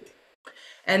Yep. like.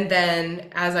 And then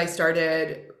as I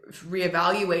started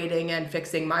reevaluating and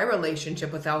fixing my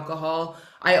relationship with alcohol,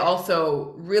 I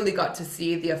also really got to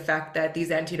see the effect that these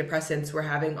antidepressants were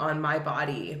having on my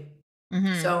body.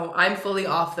 Mm-hmm. So I'm fully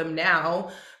off them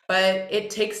now, but it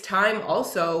takes time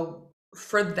also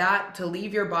for that to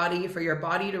leave your body, for your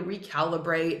body to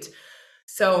recalibrate.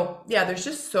 So, yeah, there's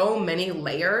just so many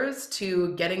layers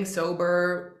to getting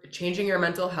sober, changing your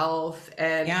mental health,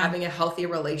 and Yeah. having a healthy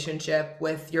relationship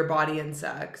with your body and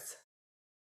sex.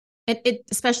 It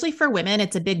especially for women,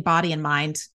 it's a big body and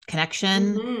mind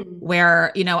connection Hmm.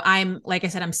 where, I'm, like I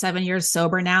said, I'm 7 years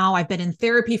sober now. I've been in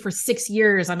therapy for 6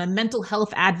 years. I'm a mental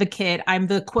health advocate. I'm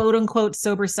the quote unquote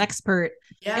sober sexpert.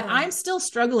 And Yeah. I'm still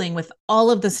struggling with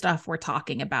all of the stuff we're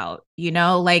talking about,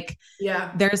 like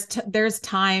Yeah. there's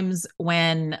times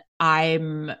when I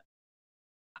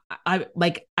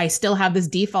like I still have this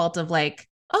default of like,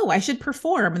 oh, I should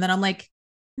perform. And then I'm like,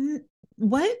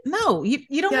 what? No, you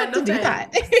don't Yeah, have to no do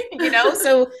that. thanks.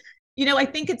 So, I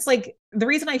think it's like the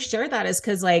reason I share that is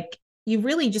because like you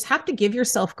really just have to give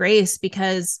yourself grace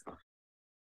because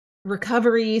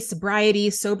recovery, sobriety,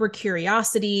 sober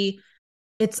curiosity,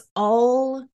 it's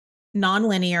all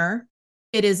nonlinear.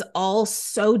 It is all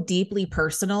so deeply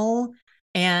personal.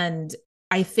 And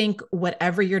I think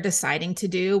whatever you're deciding to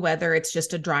do, whether it's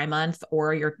just a dry month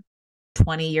or you're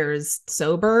 20 years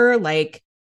sober, like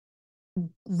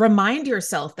remind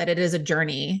yourself that it is a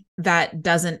journey that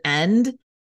doesn't end.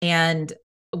 And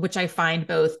which I find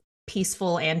both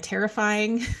peaceful and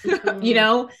terrifying, you Mhm.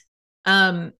 know?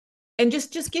 Um, and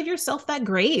just give yourself that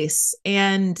grace.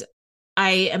 And I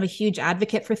am a huge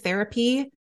advocate for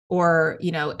therapy, or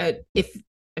if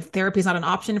therapy is not an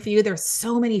option for you, there's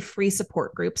so many free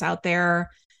support groups out there.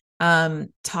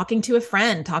 Talking to a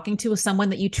friend, talking to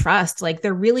someone that you trust, like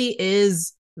there really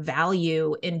is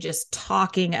value in just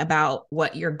talking about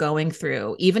what you're going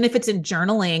through, even if it's in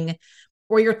journaling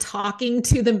or you're talking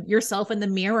to yourself in the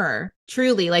mirror.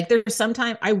 Truly, like there's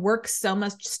sometimes I work so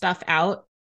much stuff out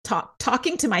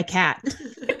talking to my cat.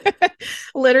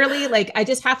 Literally, like I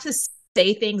just have to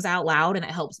say things out loud and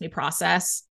it helps me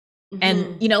process.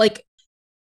 And Mhm. like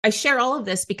I share all of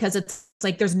this because it's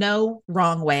like there's no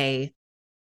wrong way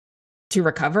to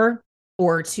recover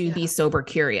or to be Yeah. sober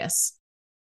curious.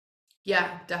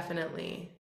 Yeah,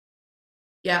 definitely.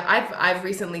 Yeah, I've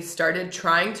recently started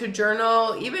trying to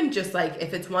journal, even just like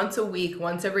if it's once a week,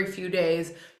 once every few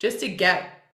days, just to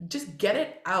get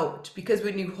it out because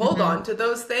when you hold Mm-hmm. on to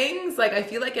those things, like I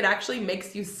feel like it actually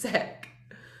makes you sick.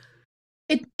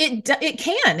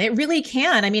 It really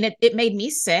can. I mean, it made me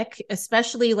sick,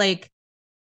 especially like,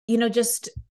 just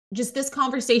this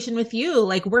conversation with you,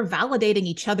 like we're validating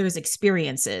each other's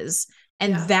experiences,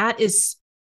 and Yeah. that is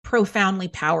profoundly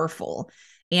powerful.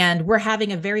 And we're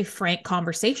having a very frank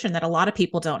conversation that a lot of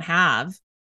people don't have.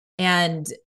 And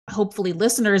hopefully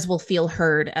listeners will feel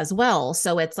heard as well.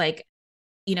 So it's like,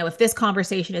 if this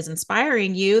conversation is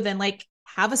inspiring you, then like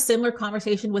have a similar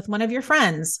conversation with one of your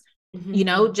friends, you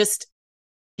know, Hmm. just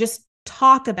just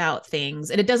talk about things.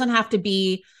 And it doesn't have to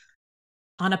be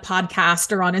on a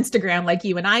podcast or on Instagram like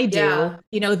you and I do.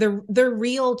 Yeah. The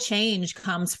real change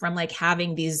comes from like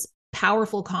having these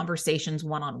powerful conversations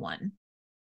one-on-one.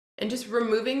 And just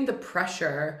removing the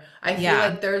pressure. I feel Yeah.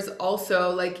 like there's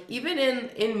also like even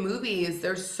in movies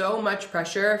there's so much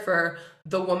pressure for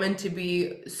the woman to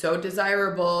be so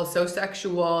desirable, so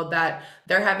sexual that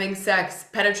they're having sex,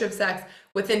 penetrative sex,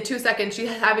 within 2 seconds she's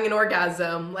having an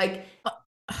orgasm. Like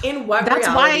in what That's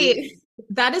why reality?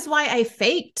 that is why I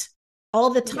faked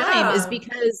all the time, is Yeah.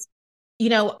 because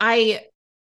I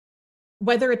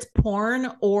whether it's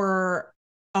porn or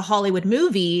a Hollywood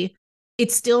movie,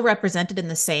 it's still represented in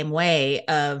the same way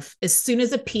of as soon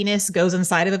as a penis goes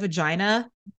inside of a vagina,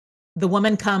 the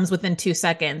woman comes within 2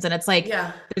 seconds. And it's like,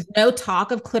 Yeah. there's no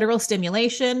talk of clitoral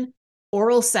stimulation.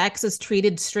 Oral sex is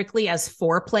treated strictly as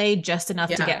foreplay, just enough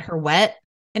to get Yeah. her wet.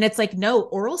 And it's like, no,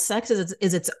 oral sex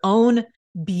is its own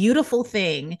beautiful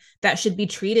thing that should be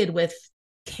treated with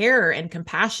care and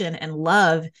compassion and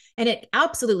love. And it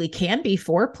absolutely can be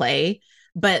foreplay,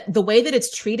 but the way that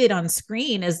it's treated on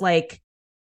screen is like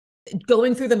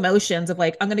going through the motions of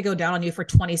like, I'm going to go down on you for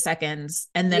 20 seconds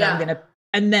and then Yeah.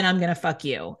 I'm going to fuck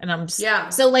you. And I'm just, Yeah.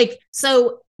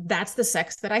 so that's the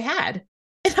sex that I had.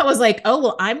 And I was like, oh,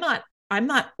 well, I'm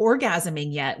not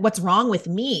orgasming yet. What's wrong with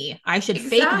me? I should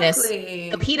fake this so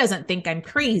Exactly. he doesn't think I'm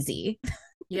crazy.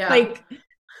 Yeah. Like,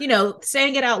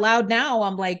 saying it out loud now,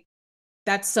 I'm like,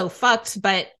 that's so fucked,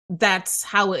 but that's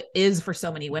how it is for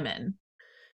so many women.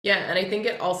 Yeah, and I think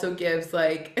it also gives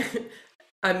like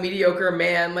a mediocre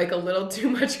man like a little too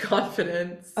much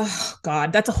confidence. Oh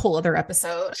God, that's a whole other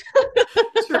episode.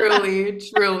 Truly,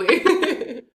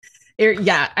 truly.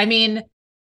 Yeah, I mean,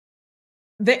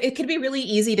 it could be really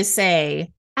easy to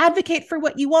say, advocate for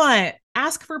what you want,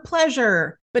 ask for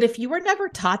pleasure. But if you were never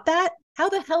taught that, how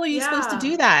the hell are you supposed to Yeah.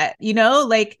 do that?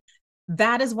 Like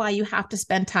that is why you have to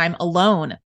spend time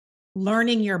alone,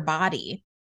 learning your body.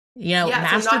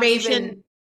 Yeah, so not even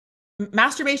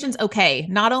Masturbation's okay.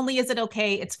 Not only is it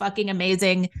okay, it's fucking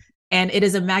amazing. And it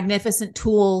is a magnificent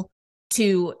tool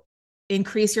to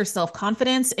increase your self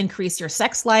confidence, increase your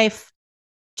sex life.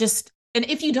 And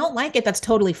if you don't like it, that's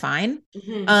totally fine.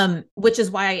 mhm. Which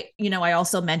is why, I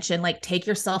also mentioned like take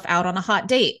yourself out on a hot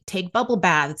date, take bubble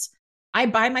baths. I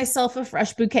buy myself a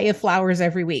fresh bouquet of flowers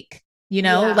every week,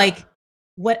 Yeah. like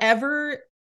whatever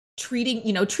treating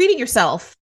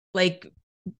yourself, like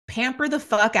pamper the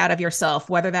fuck out of yourself,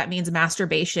 whether that means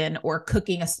masturbation or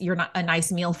cooking a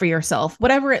nice meal for yourself,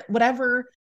 whatever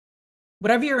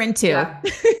you're into, Yeah.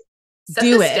 Set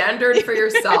the do it. standard for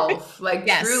yourself. Like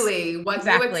Yes, truly, what do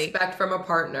you exactly. expect from a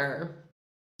partner?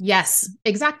 Yes,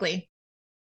 exactly.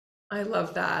 I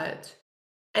love that.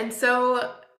 And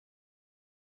so,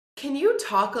 can you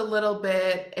talk a little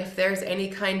bit if there's any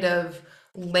kind of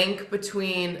link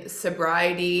between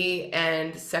sobriety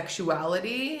and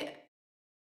sexuality?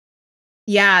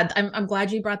 Yeah, I'm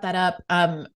glad you brought that up.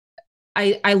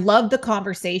 I love the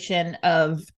conversation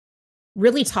of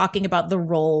really talking about the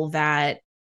role that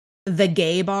the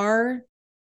gay bar Mhm.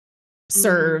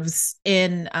 serves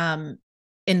in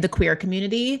the queer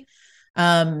community.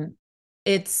 Um,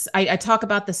 I talk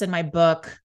about this in my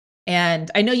book, and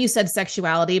I know you said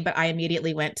sexuality, but I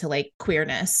immediately went to like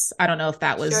queerness. I don't know if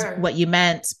that was Sure. what you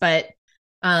meant, but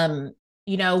um,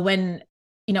 when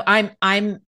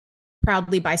I'm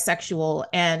proudly bisexual,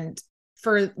 and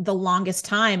for the longest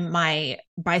time my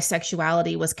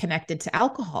bisexuality was connected to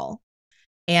alcohol,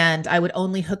 and I would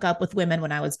only hook up with women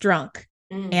when I was drunk.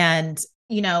 Mm. And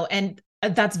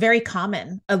that's very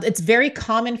common. It's very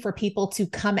common for people to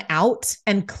come out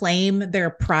and claim their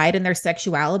pride in their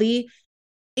sexuality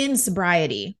in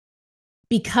sobriety,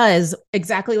 because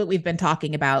exactly what we've been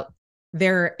talking about,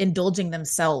 they're indulging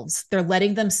themselves. They're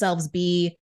letting themselves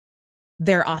be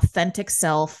their authentic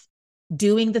self,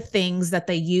 doing the things that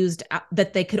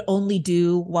they could only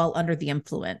do while under the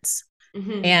influence.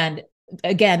 Mhm. And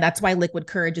again, that's why liquid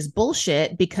courage is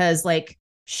bullshit, because like,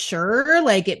 sure,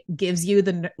 like it gives you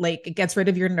like it gets rid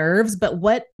of your nerves, but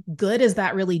what good is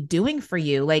that really doing for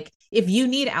you? Like if you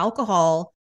need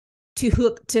alcohol to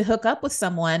hook up with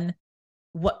someone,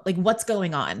 what's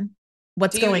going on?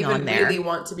 What's Do you going on even really there?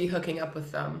 want to be hooking up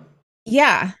with them?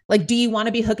 Yeah. Like, do you want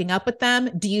to be hooking up with them?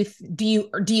 Do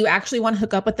you actually want to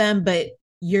hook up with them, but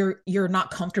you're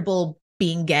not comfortable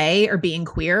being gay or being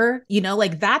queer?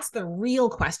 Like that's the real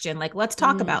question. Like, let's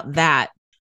talk Mm. about that.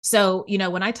 So,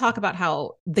 when I talk about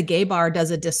how the gay bar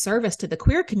does a disservice to the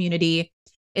queer community,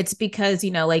 it's because,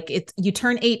 like you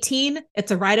turn 18,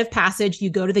 it's a rite of passage. You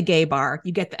go to the gay bar,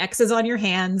 you get the X's on your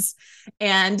hands,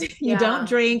 and you don't Yeah.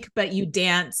 drink, but you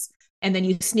dance, and then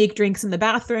you sneak drinks in the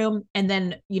bathroom. And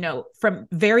then, from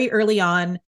very early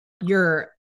on,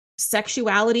 your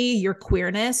sexuality, your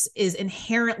queerness is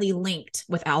inherently linked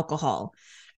with alcohol.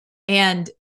 And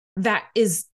that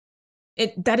is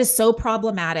so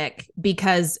problematic,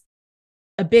 because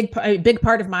a big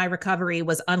part of my recovery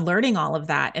was unlearning all of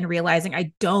that and realizing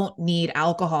I don't need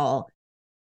alcohol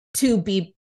to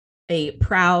be a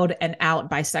proud and out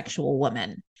bisexual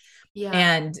woman. Yeah.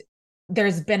 And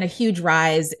there's been a huge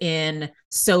rise in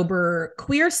sober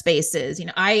queer spaces.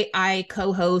 I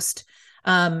co-host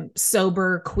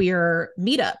sober queer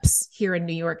meetups here in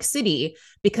New York City,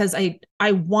 because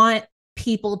I want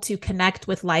people to connect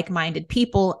with like-minded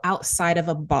people outside of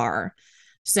a bar.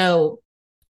 So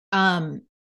um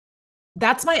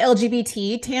that's my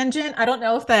LGBT tangent. I don't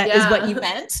know if that is what you Yeah.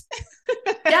 meant.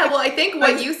 Yeah, well, I think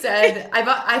what But you said,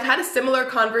 I've had a similar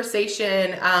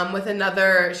conversation with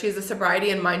another. She's a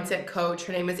sobriety and mindset coach.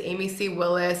 Her name is Amy C.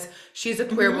 Willis. She's a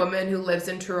queer Mhm. woman who lives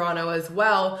in Toronto as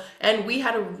well, and we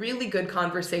had a really good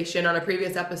conversation on a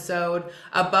previous episode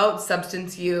about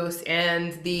substance use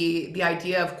and the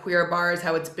idea of queer bars,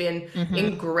 how it's been Mhm.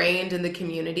 ingrained in the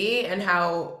community, and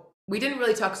how we didn't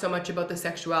really talk so much about the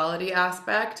sexuality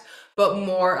aspect, but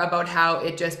more about how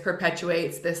it just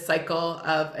perpetuates this cycle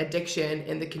of addiction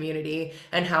in the community,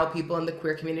 and how people in the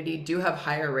queer community do have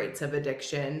higher rates of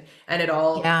addiction. And it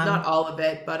all, Yeah. not all of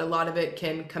it, but a lot of it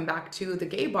can come back to the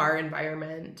gay bar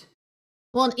environment.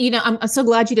 Well, I'm so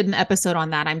glad you did an episode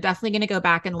on that. I'm definitely going to go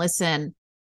back and listen.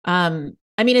 I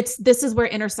mean, this is where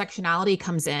intersectionality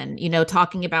comes in,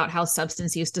 talking about how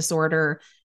substance use disorder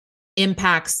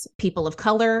impacts people of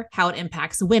color, how it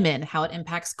impacts women, how it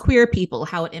impacts queer people,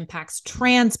 how it impacts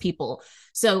trans people.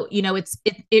 So,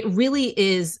 it really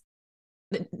is,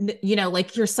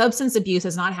 like your substance abuse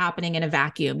is not happening in a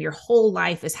vacuum. Your whole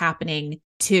life is happening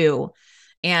too.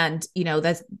 And,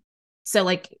 that's so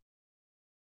like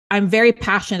I'm very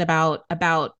passionate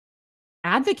about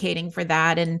advocating for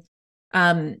that. And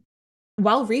um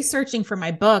while researching for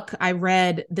my book, I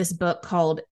read this book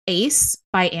called Ace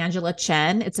by Angela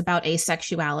Chen. It's about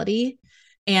asexuality.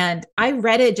 And I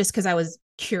read it just because I was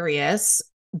curious,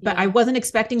 but I Yeah. wasn't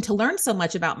expecting to learn so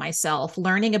much about myself,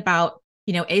 learning about,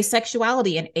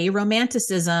 asexuality and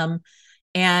aromanticism,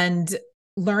 and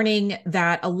learning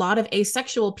that a lot of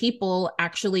asexual people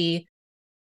actually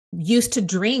used to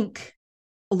drink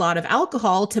a lot of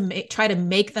alcohol to try to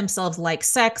make themselves like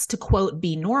sex, to quote,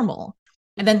 be normal.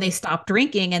 And then they Hmm. stop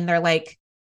drinking and they're like,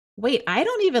 wait, I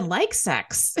don't even like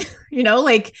sex, and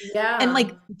Yeah.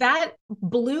 like that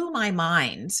blew my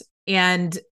mind.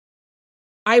 And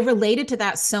I related to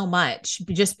that so much,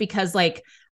 just because like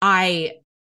I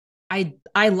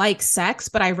I like sex,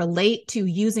 but I relate to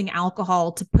using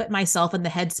alcohol to put myself in the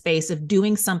headspace of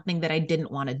doing something that I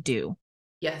didn't want to do.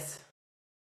 Yes.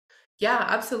 Yeah,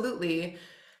 absolutely.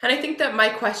 And I think that my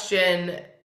question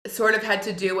sort of had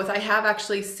to do with, I have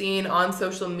actually seen on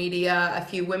social media a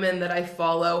few women that I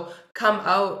follow come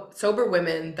out, sober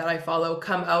women that I follow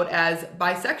come out as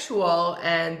bisexual.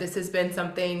 And this has been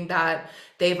something that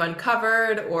they've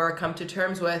uncovered or come to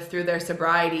terms with through their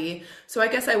sobriety. So I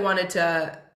guess I wanted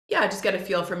to, yeah, just get a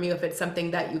feel from you if it's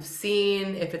something that you've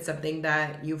seen, if it's something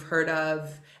that you've heard of,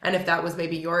 and if that was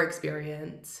maybe your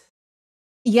experience.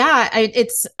 Yeah,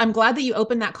 I'm glad that you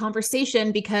opened that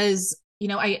conversation, because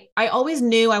I always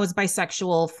knew I was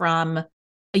bisexual from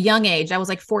a young age. I was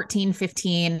like 14,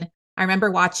 15. I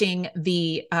remember watching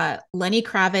the Lenny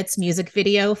Kravitz music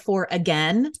video for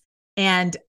Again.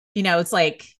 And it's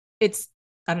like it's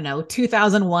I don't know,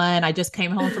 2001. I just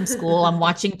came home from school. I'm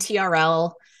watching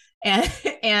TRL, and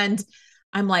and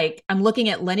I'm looking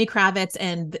at Lenny Kravitz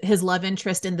and his love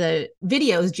interest in the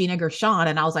videos, Gina Gershon,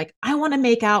 and I was like, I want to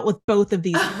make out with both of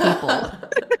these people.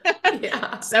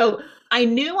 Yeah. So I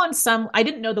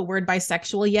didn't know the word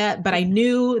bisexual yet, but I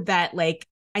knew that like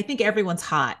I think everyone's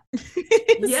hot. So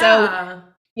Yeah.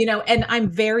 And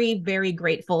I'm very, very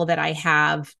grateful that I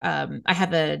have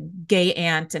a gay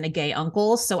aunt and a gay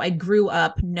uncle. So I grew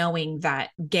up knowing that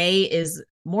gay is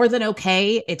more than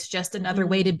okay. It's just another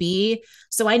way to Mhm. be.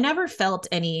 So I never felt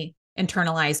any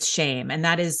internalized shame. And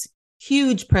that is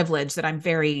huge privilege that I'm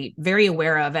very, very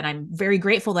aware of. And I'm very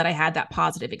grateful that I had that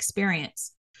positive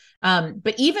experience.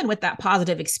 But even with that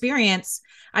positive experience,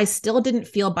 I still didn't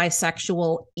feel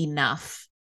bisexual enough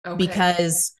Okay.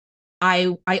 because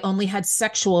I only had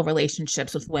sexual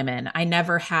relationships with women. I've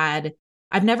never had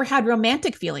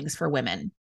romantic feelings for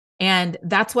women. And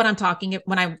that's what I'm talking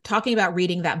when I'm talking about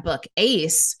reading that book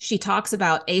Ace, she talks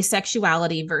about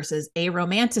asexuality versus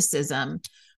aromanticism,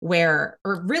 or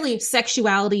really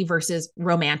sexuality versus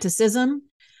romanticism.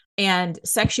 And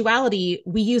sexuality,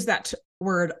 we use that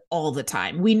word all the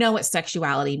time. We know what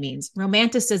sexuality means.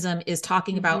 Romanticism is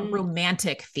talking about Hmm.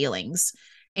 romantic feelings.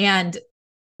 And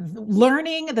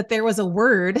learning that there was a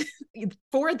word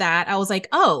for that, I was like,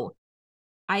 oh,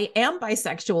 I am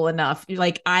bisexual enough.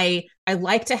 Like I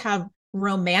like to have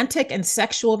romantic and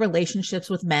sexual relationships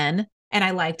with men, and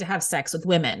I like to have sex with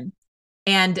women.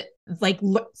 And like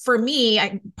for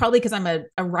me, probably because I'm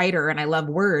a writer and I love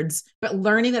words, but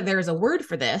learning that there's a word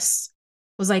for this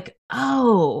was like,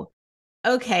 oh,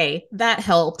 okay, that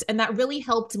helped. And that really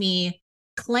helped me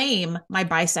claim my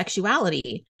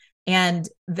bisexuality. And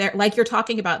there, like you're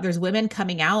talking about, there's women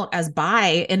coming out as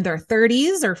bi in their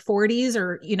 30s or 40s,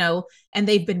 or, and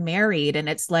they've been married. And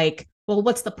it's like, well,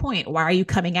 what's the point? Why are you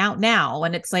coming out now?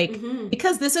 And it's like, Hmm.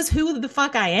 because this is who the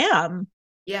fuck I am.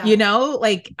 Yeah.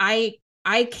 Like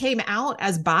I came out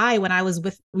as bi when I was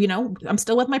with, I'm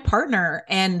still with my partner,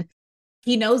 and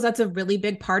he knows that's a really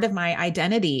big part of my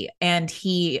identity, and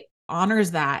he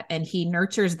honors that and he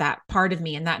nurtures that part of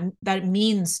me, and that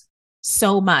means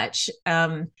so much.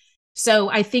 So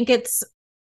I think it's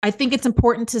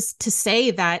important to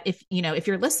say that if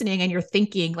you're listening and you're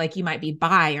thinking like you might be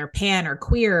bi or pan or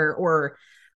queer or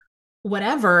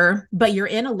whatever, but you're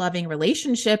in a loving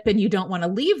relationship and you don't want to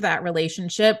leave that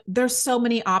relationship, there's so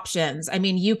many options. I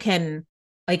mean, you can,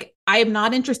 like, I am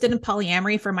not interested in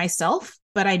polyamory for myself,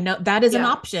 but I know that is an Yeah.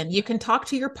 option. You can talk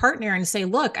to your partner and say,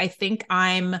 look, I think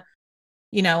I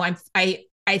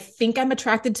think I'm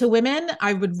attracted to women.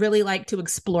 I would really like to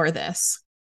explore this.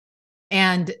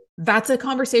 And that's a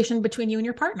conversation between you and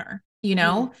your partner.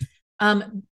 Hmm.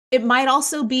 It might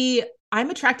also be, I'm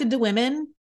attracted to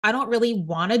women. I don't really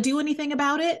want to do anything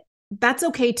about it. That's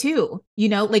okay too.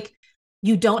 Like,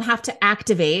 you don't have to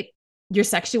activate your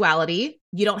sexuality.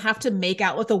 You don't have to make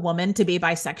out with a woman to be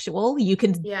bisexual.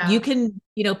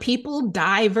 Yeah. People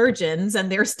die virgins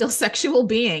and they're still sexual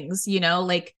beings,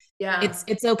 like Yeah.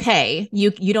 it's okay.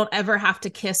 You don't ever have to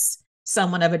kiss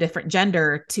someone of a different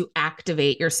gender to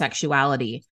activate your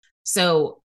sexuality.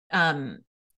 So,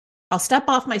 I'll step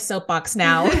off my soapbox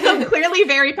now. I'm clearly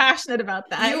very passionate about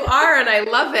that. You are, and I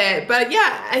love it. But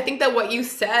yeah, I think that what you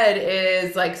said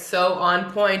is like so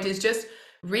on point, is just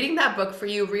reading that book for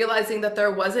you, realizing that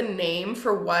there was a name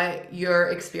for what you're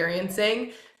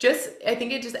experiencing. Just, I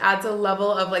think it just adds a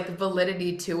level of like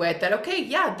validity to it that, okay,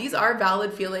 yeah, these are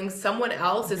valid feelings. Someone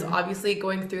else is Mhm. obviously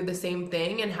going through the same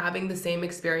thing and having the same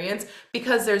experience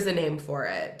because there's a name for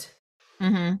it.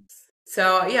 Mhm.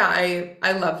 So yeah,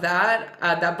 I love that.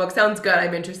 That book sounds good.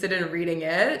 I'm interested in reading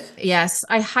it. Yes,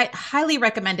 I highly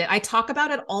recommend it. I talk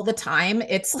about it all the time.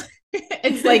 It's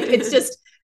just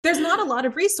there's not a lot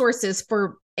of resources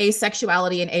for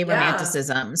asexuality and Yeah.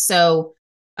 aromanticism. So,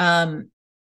 um,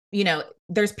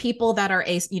 there's people that are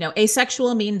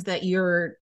asexual means that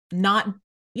you're not.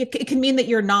 It can mean that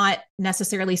you're not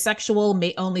necessarily sexual,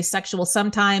 may only sexual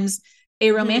sometimes. Hmm.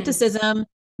 Aromanticism,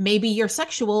 maybe you're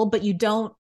sexual, but you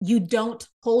don't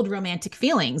hold romantic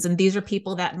feelings, and these are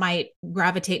people that might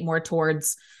gravitate more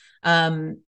towards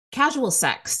um casual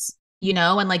sex,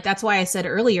 and like that's why I said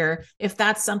earlier, if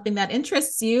that's something that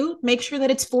interests you, make sure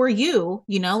that it's for you,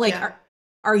 like Yeah.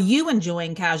 are you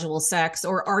enjoying casual sex,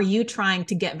 or are you trying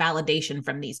to get validation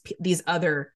from these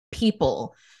other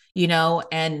people,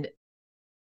 and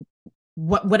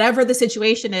whatever the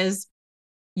situation is,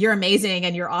 you're amazing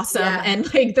and you're awesome, Yeah.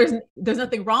 and like there's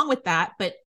nothing wrong with that,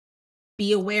 but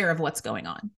be aware of what's going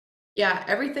on. Yeah.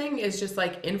 Everything is just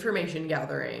like information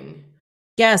gathering.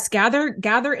 Yes,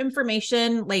 gather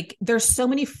information. Like, there's so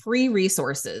many free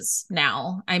resources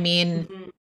now. I mean, Hmm.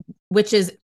 which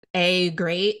is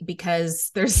great because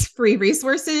there's free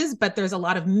resources, but there's a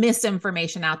lot of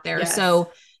misinformation out there. Yes.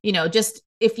 So, just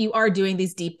if you are doing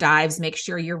these deep dives, make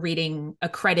sure you're reading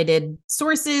accredited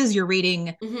sources. You're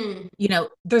reading, Hmm.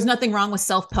 there's nothing wrong with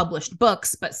self-published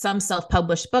books, but some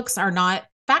self-published books are not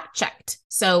fact checked.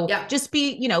 So Yeah. just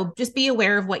be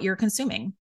aware of what you're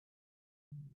consuming.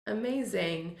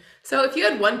 Amazing. So if you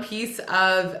had one piece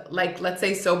of, like, let's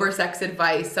say sober sex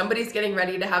advice, somebody's getting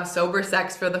ready to have sober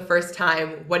sex for the first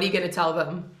time, what are you going to tell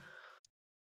them?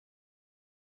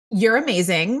 You're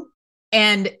amazing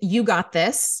and you got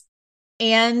this.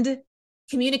 And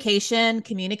communication,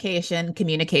 communication,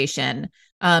 communication.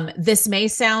 This may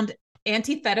sound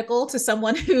antithetical to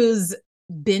someone who's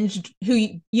binged, who,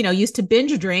 used to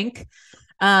binge drink,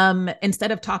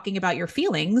 instead of talking about your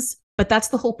feelings, but that's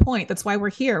the whole point. That's why we're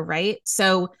here, right?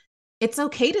 So it's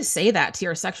okay to say that to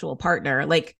your sexual partner.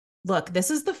 Like, look,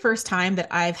 this is the first time that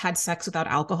I've had sex without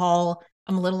alcohol.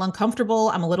 I'm a little uncomfortable.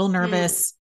 I'm a little Mm,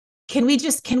 nervous. Can we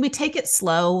take it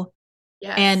slow?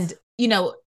 And,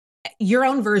 yes. your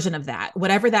own version of that,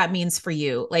 whatever that means for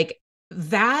you, like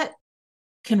that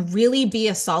can really be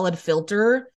a solid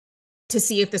filter to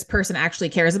see if this person actually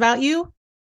cares about you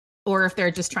or if they're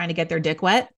just trying to get their dick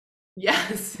wet.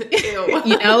 Yes. Ew.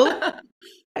 you know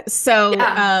so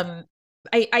Yeah.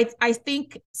 I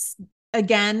think,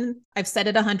 again, I've said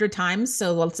it 100 times,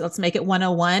 so let's make it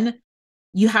 101.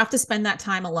 You have to spend that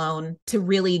time alone to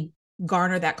really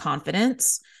garner that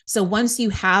confidence. So once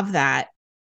you have that,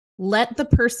 let the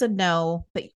person know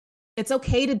that it's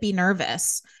okay to be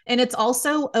nervous, and it's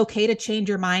also okay to change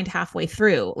your mind halfway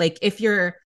through. Like if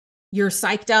you're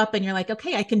psyched up and you're like,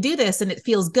 okay, I can do this, and it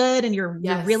feels good, and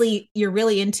Yes. you're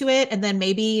really into it, and then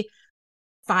maybe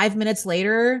 5 minutes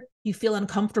later you feel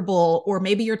uncomfortable, or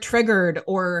maybe you're triggered,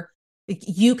 or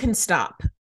you can stop.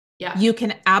 Yeah. You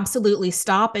can absolutely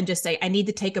stop and just say, I need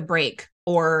to take a break,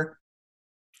 or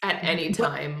At any what,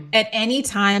 time. at any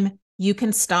time you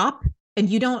can stop, and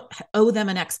you don't owe them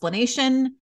an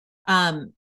explanation.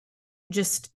 um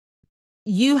just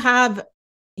you have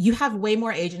you have way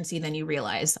more agency than you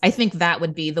realize. I think that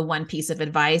would be the one piece of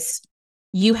advice.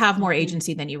 You have more Mhm.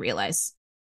 agency than you realize.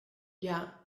 Yeah.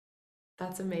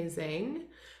 That's amazing.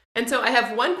 And so I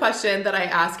have one question that I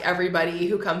ask everybody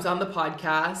who comes on the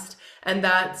podcast, and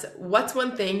that's what's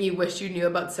one thing you wish you knew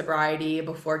about sobriety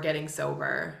before getting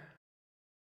sober?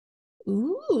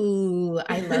 Ooh,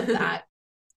 I love that.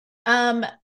 um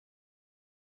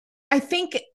I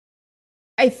think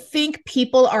I think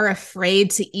people are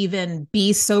afraid to even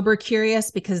be sober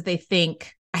curious because they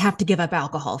think I have to give up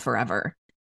alcohol forever.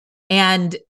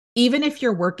 And even if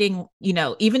you're working,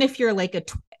 even if you're like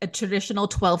a traditional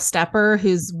 12 stepper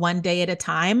who's one day at a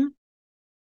time,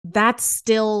 that's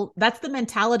the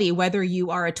mentality, whether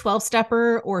you are a 12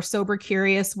 stepper or sober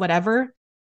curious, whatever,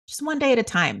 just one day at a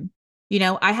time.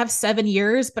 I have 7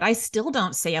 years, but I still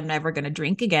don't say I'm never going to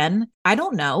drink again. I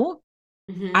don't know.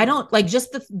 I Hmm. don't like,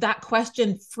 just that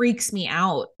question freaks me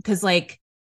out because like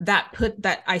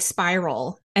that I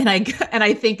spiral, and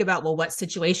I think about, well, what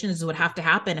situations would have to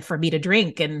happen for me to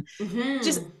drink, and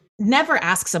just Hmm. never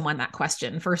ask someone that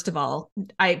question. First of all,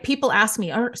 I people ask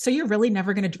me, oh, so you're really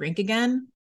never going to drink again?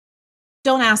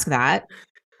 Don't ask that.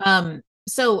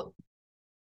 So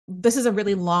this is a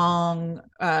really long,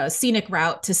 scenic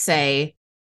route to say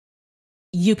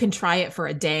you can try it for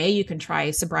a day, you can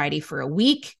try sobriety for a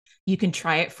week, you can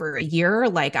try it for a year,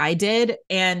 like I did.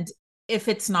 And if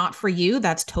it's not for you,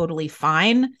 that's totally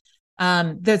fine.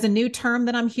 There's a new term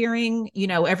that I'm hearing.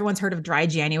 Everyone's heard of dry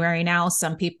January now.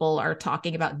 Some people are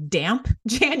talking about damp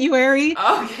January,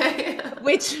 Okay.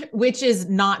 which is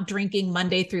not drinking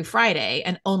Monday through Friday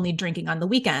and only drinking on the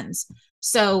weekends.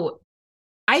 So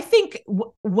I think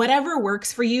whatever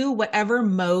works for you, whatever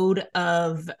mode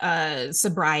of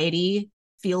sobriety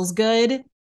feels good,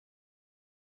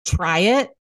 try it,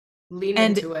 Lean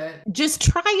and into it. just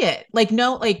try it. Like,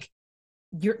 no, like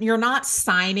you're not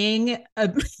signing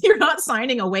a you're not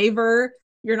signing a waiver.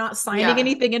 You're not signing Yeah.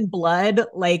 anything in blood.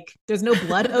 Like, there's no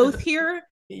blood oath here.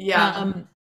 Yeah. Um,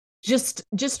 just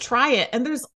try it. And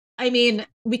I mean,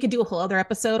 we could do a whole other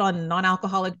episode on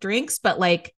non-alcoholic drinks, but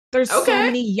like there's so Okay.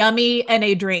 many yummy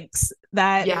NA drinks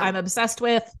that I'm Yeah. obsessed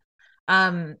with.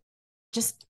 Um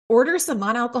just order some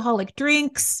non-alcoholic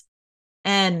drinks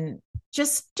and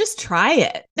just try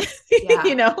it.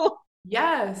 Yeah.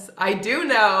 Yes, I do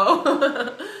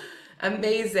know.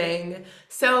 Amazing.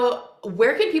 So,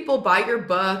 where can people buy your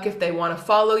book if they want to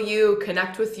follow you,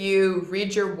 connect with you,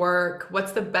 read your work?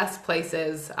 What's the best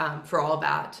places for all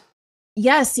that?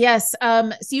 Yes, yes.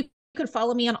 So you could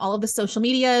follow me on all of the social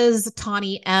medias,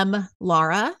 Tawny M.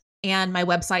 Lara, and my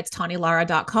website's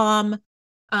tawnylara.com.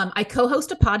 I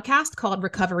co-host a podcast called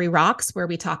Recovery Rocks, where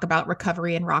we talk about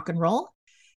recovery and rock and roll.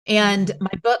 And Mhm.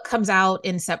 my book comes out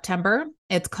in September.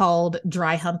 It's called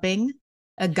Dry Humping,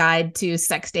 a guide to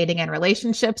sex, dating, and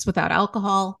relationships without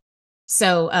alcohol.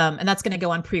 So, and that's going to go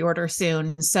on pre-order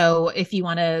soon. So if you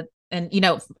want to, and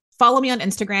follow me on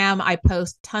Instagram. I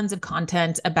post tons of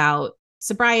content about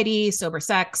sobriety, sober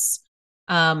sex.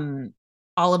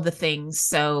 all of the things.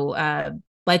 So,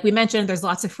 like we mentioned, there's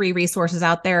lots of free resources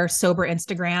out there. Sober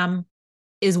Instagram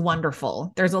is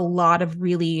wonderful. There's a lot of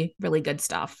really, really good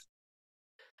stuff.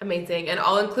 Amazing. And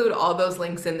I'll include all those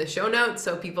links in the show notes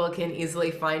so people can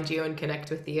easily find you and connect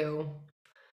with you.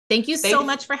 Thank you so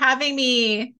much for having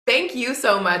me. Thank you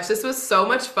so much. This was so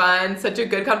much fun. Such a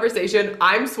good conversation.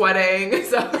 I'm sweating.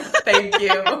 So thank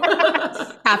you.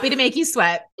 Happy to make you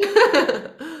sweat.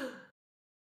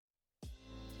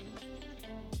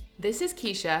 This is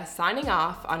Keisha signing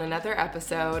off on another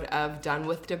episode of Done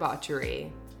with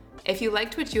Debauchery. If you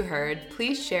liked what you heard,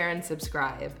 please share and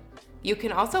subscribe. You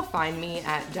can also find me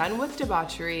at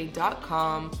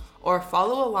donewithdebauchery.com or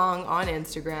follow along on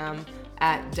Instagram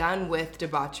at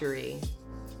donewithdebauchery.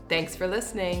 Thanks for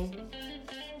listening.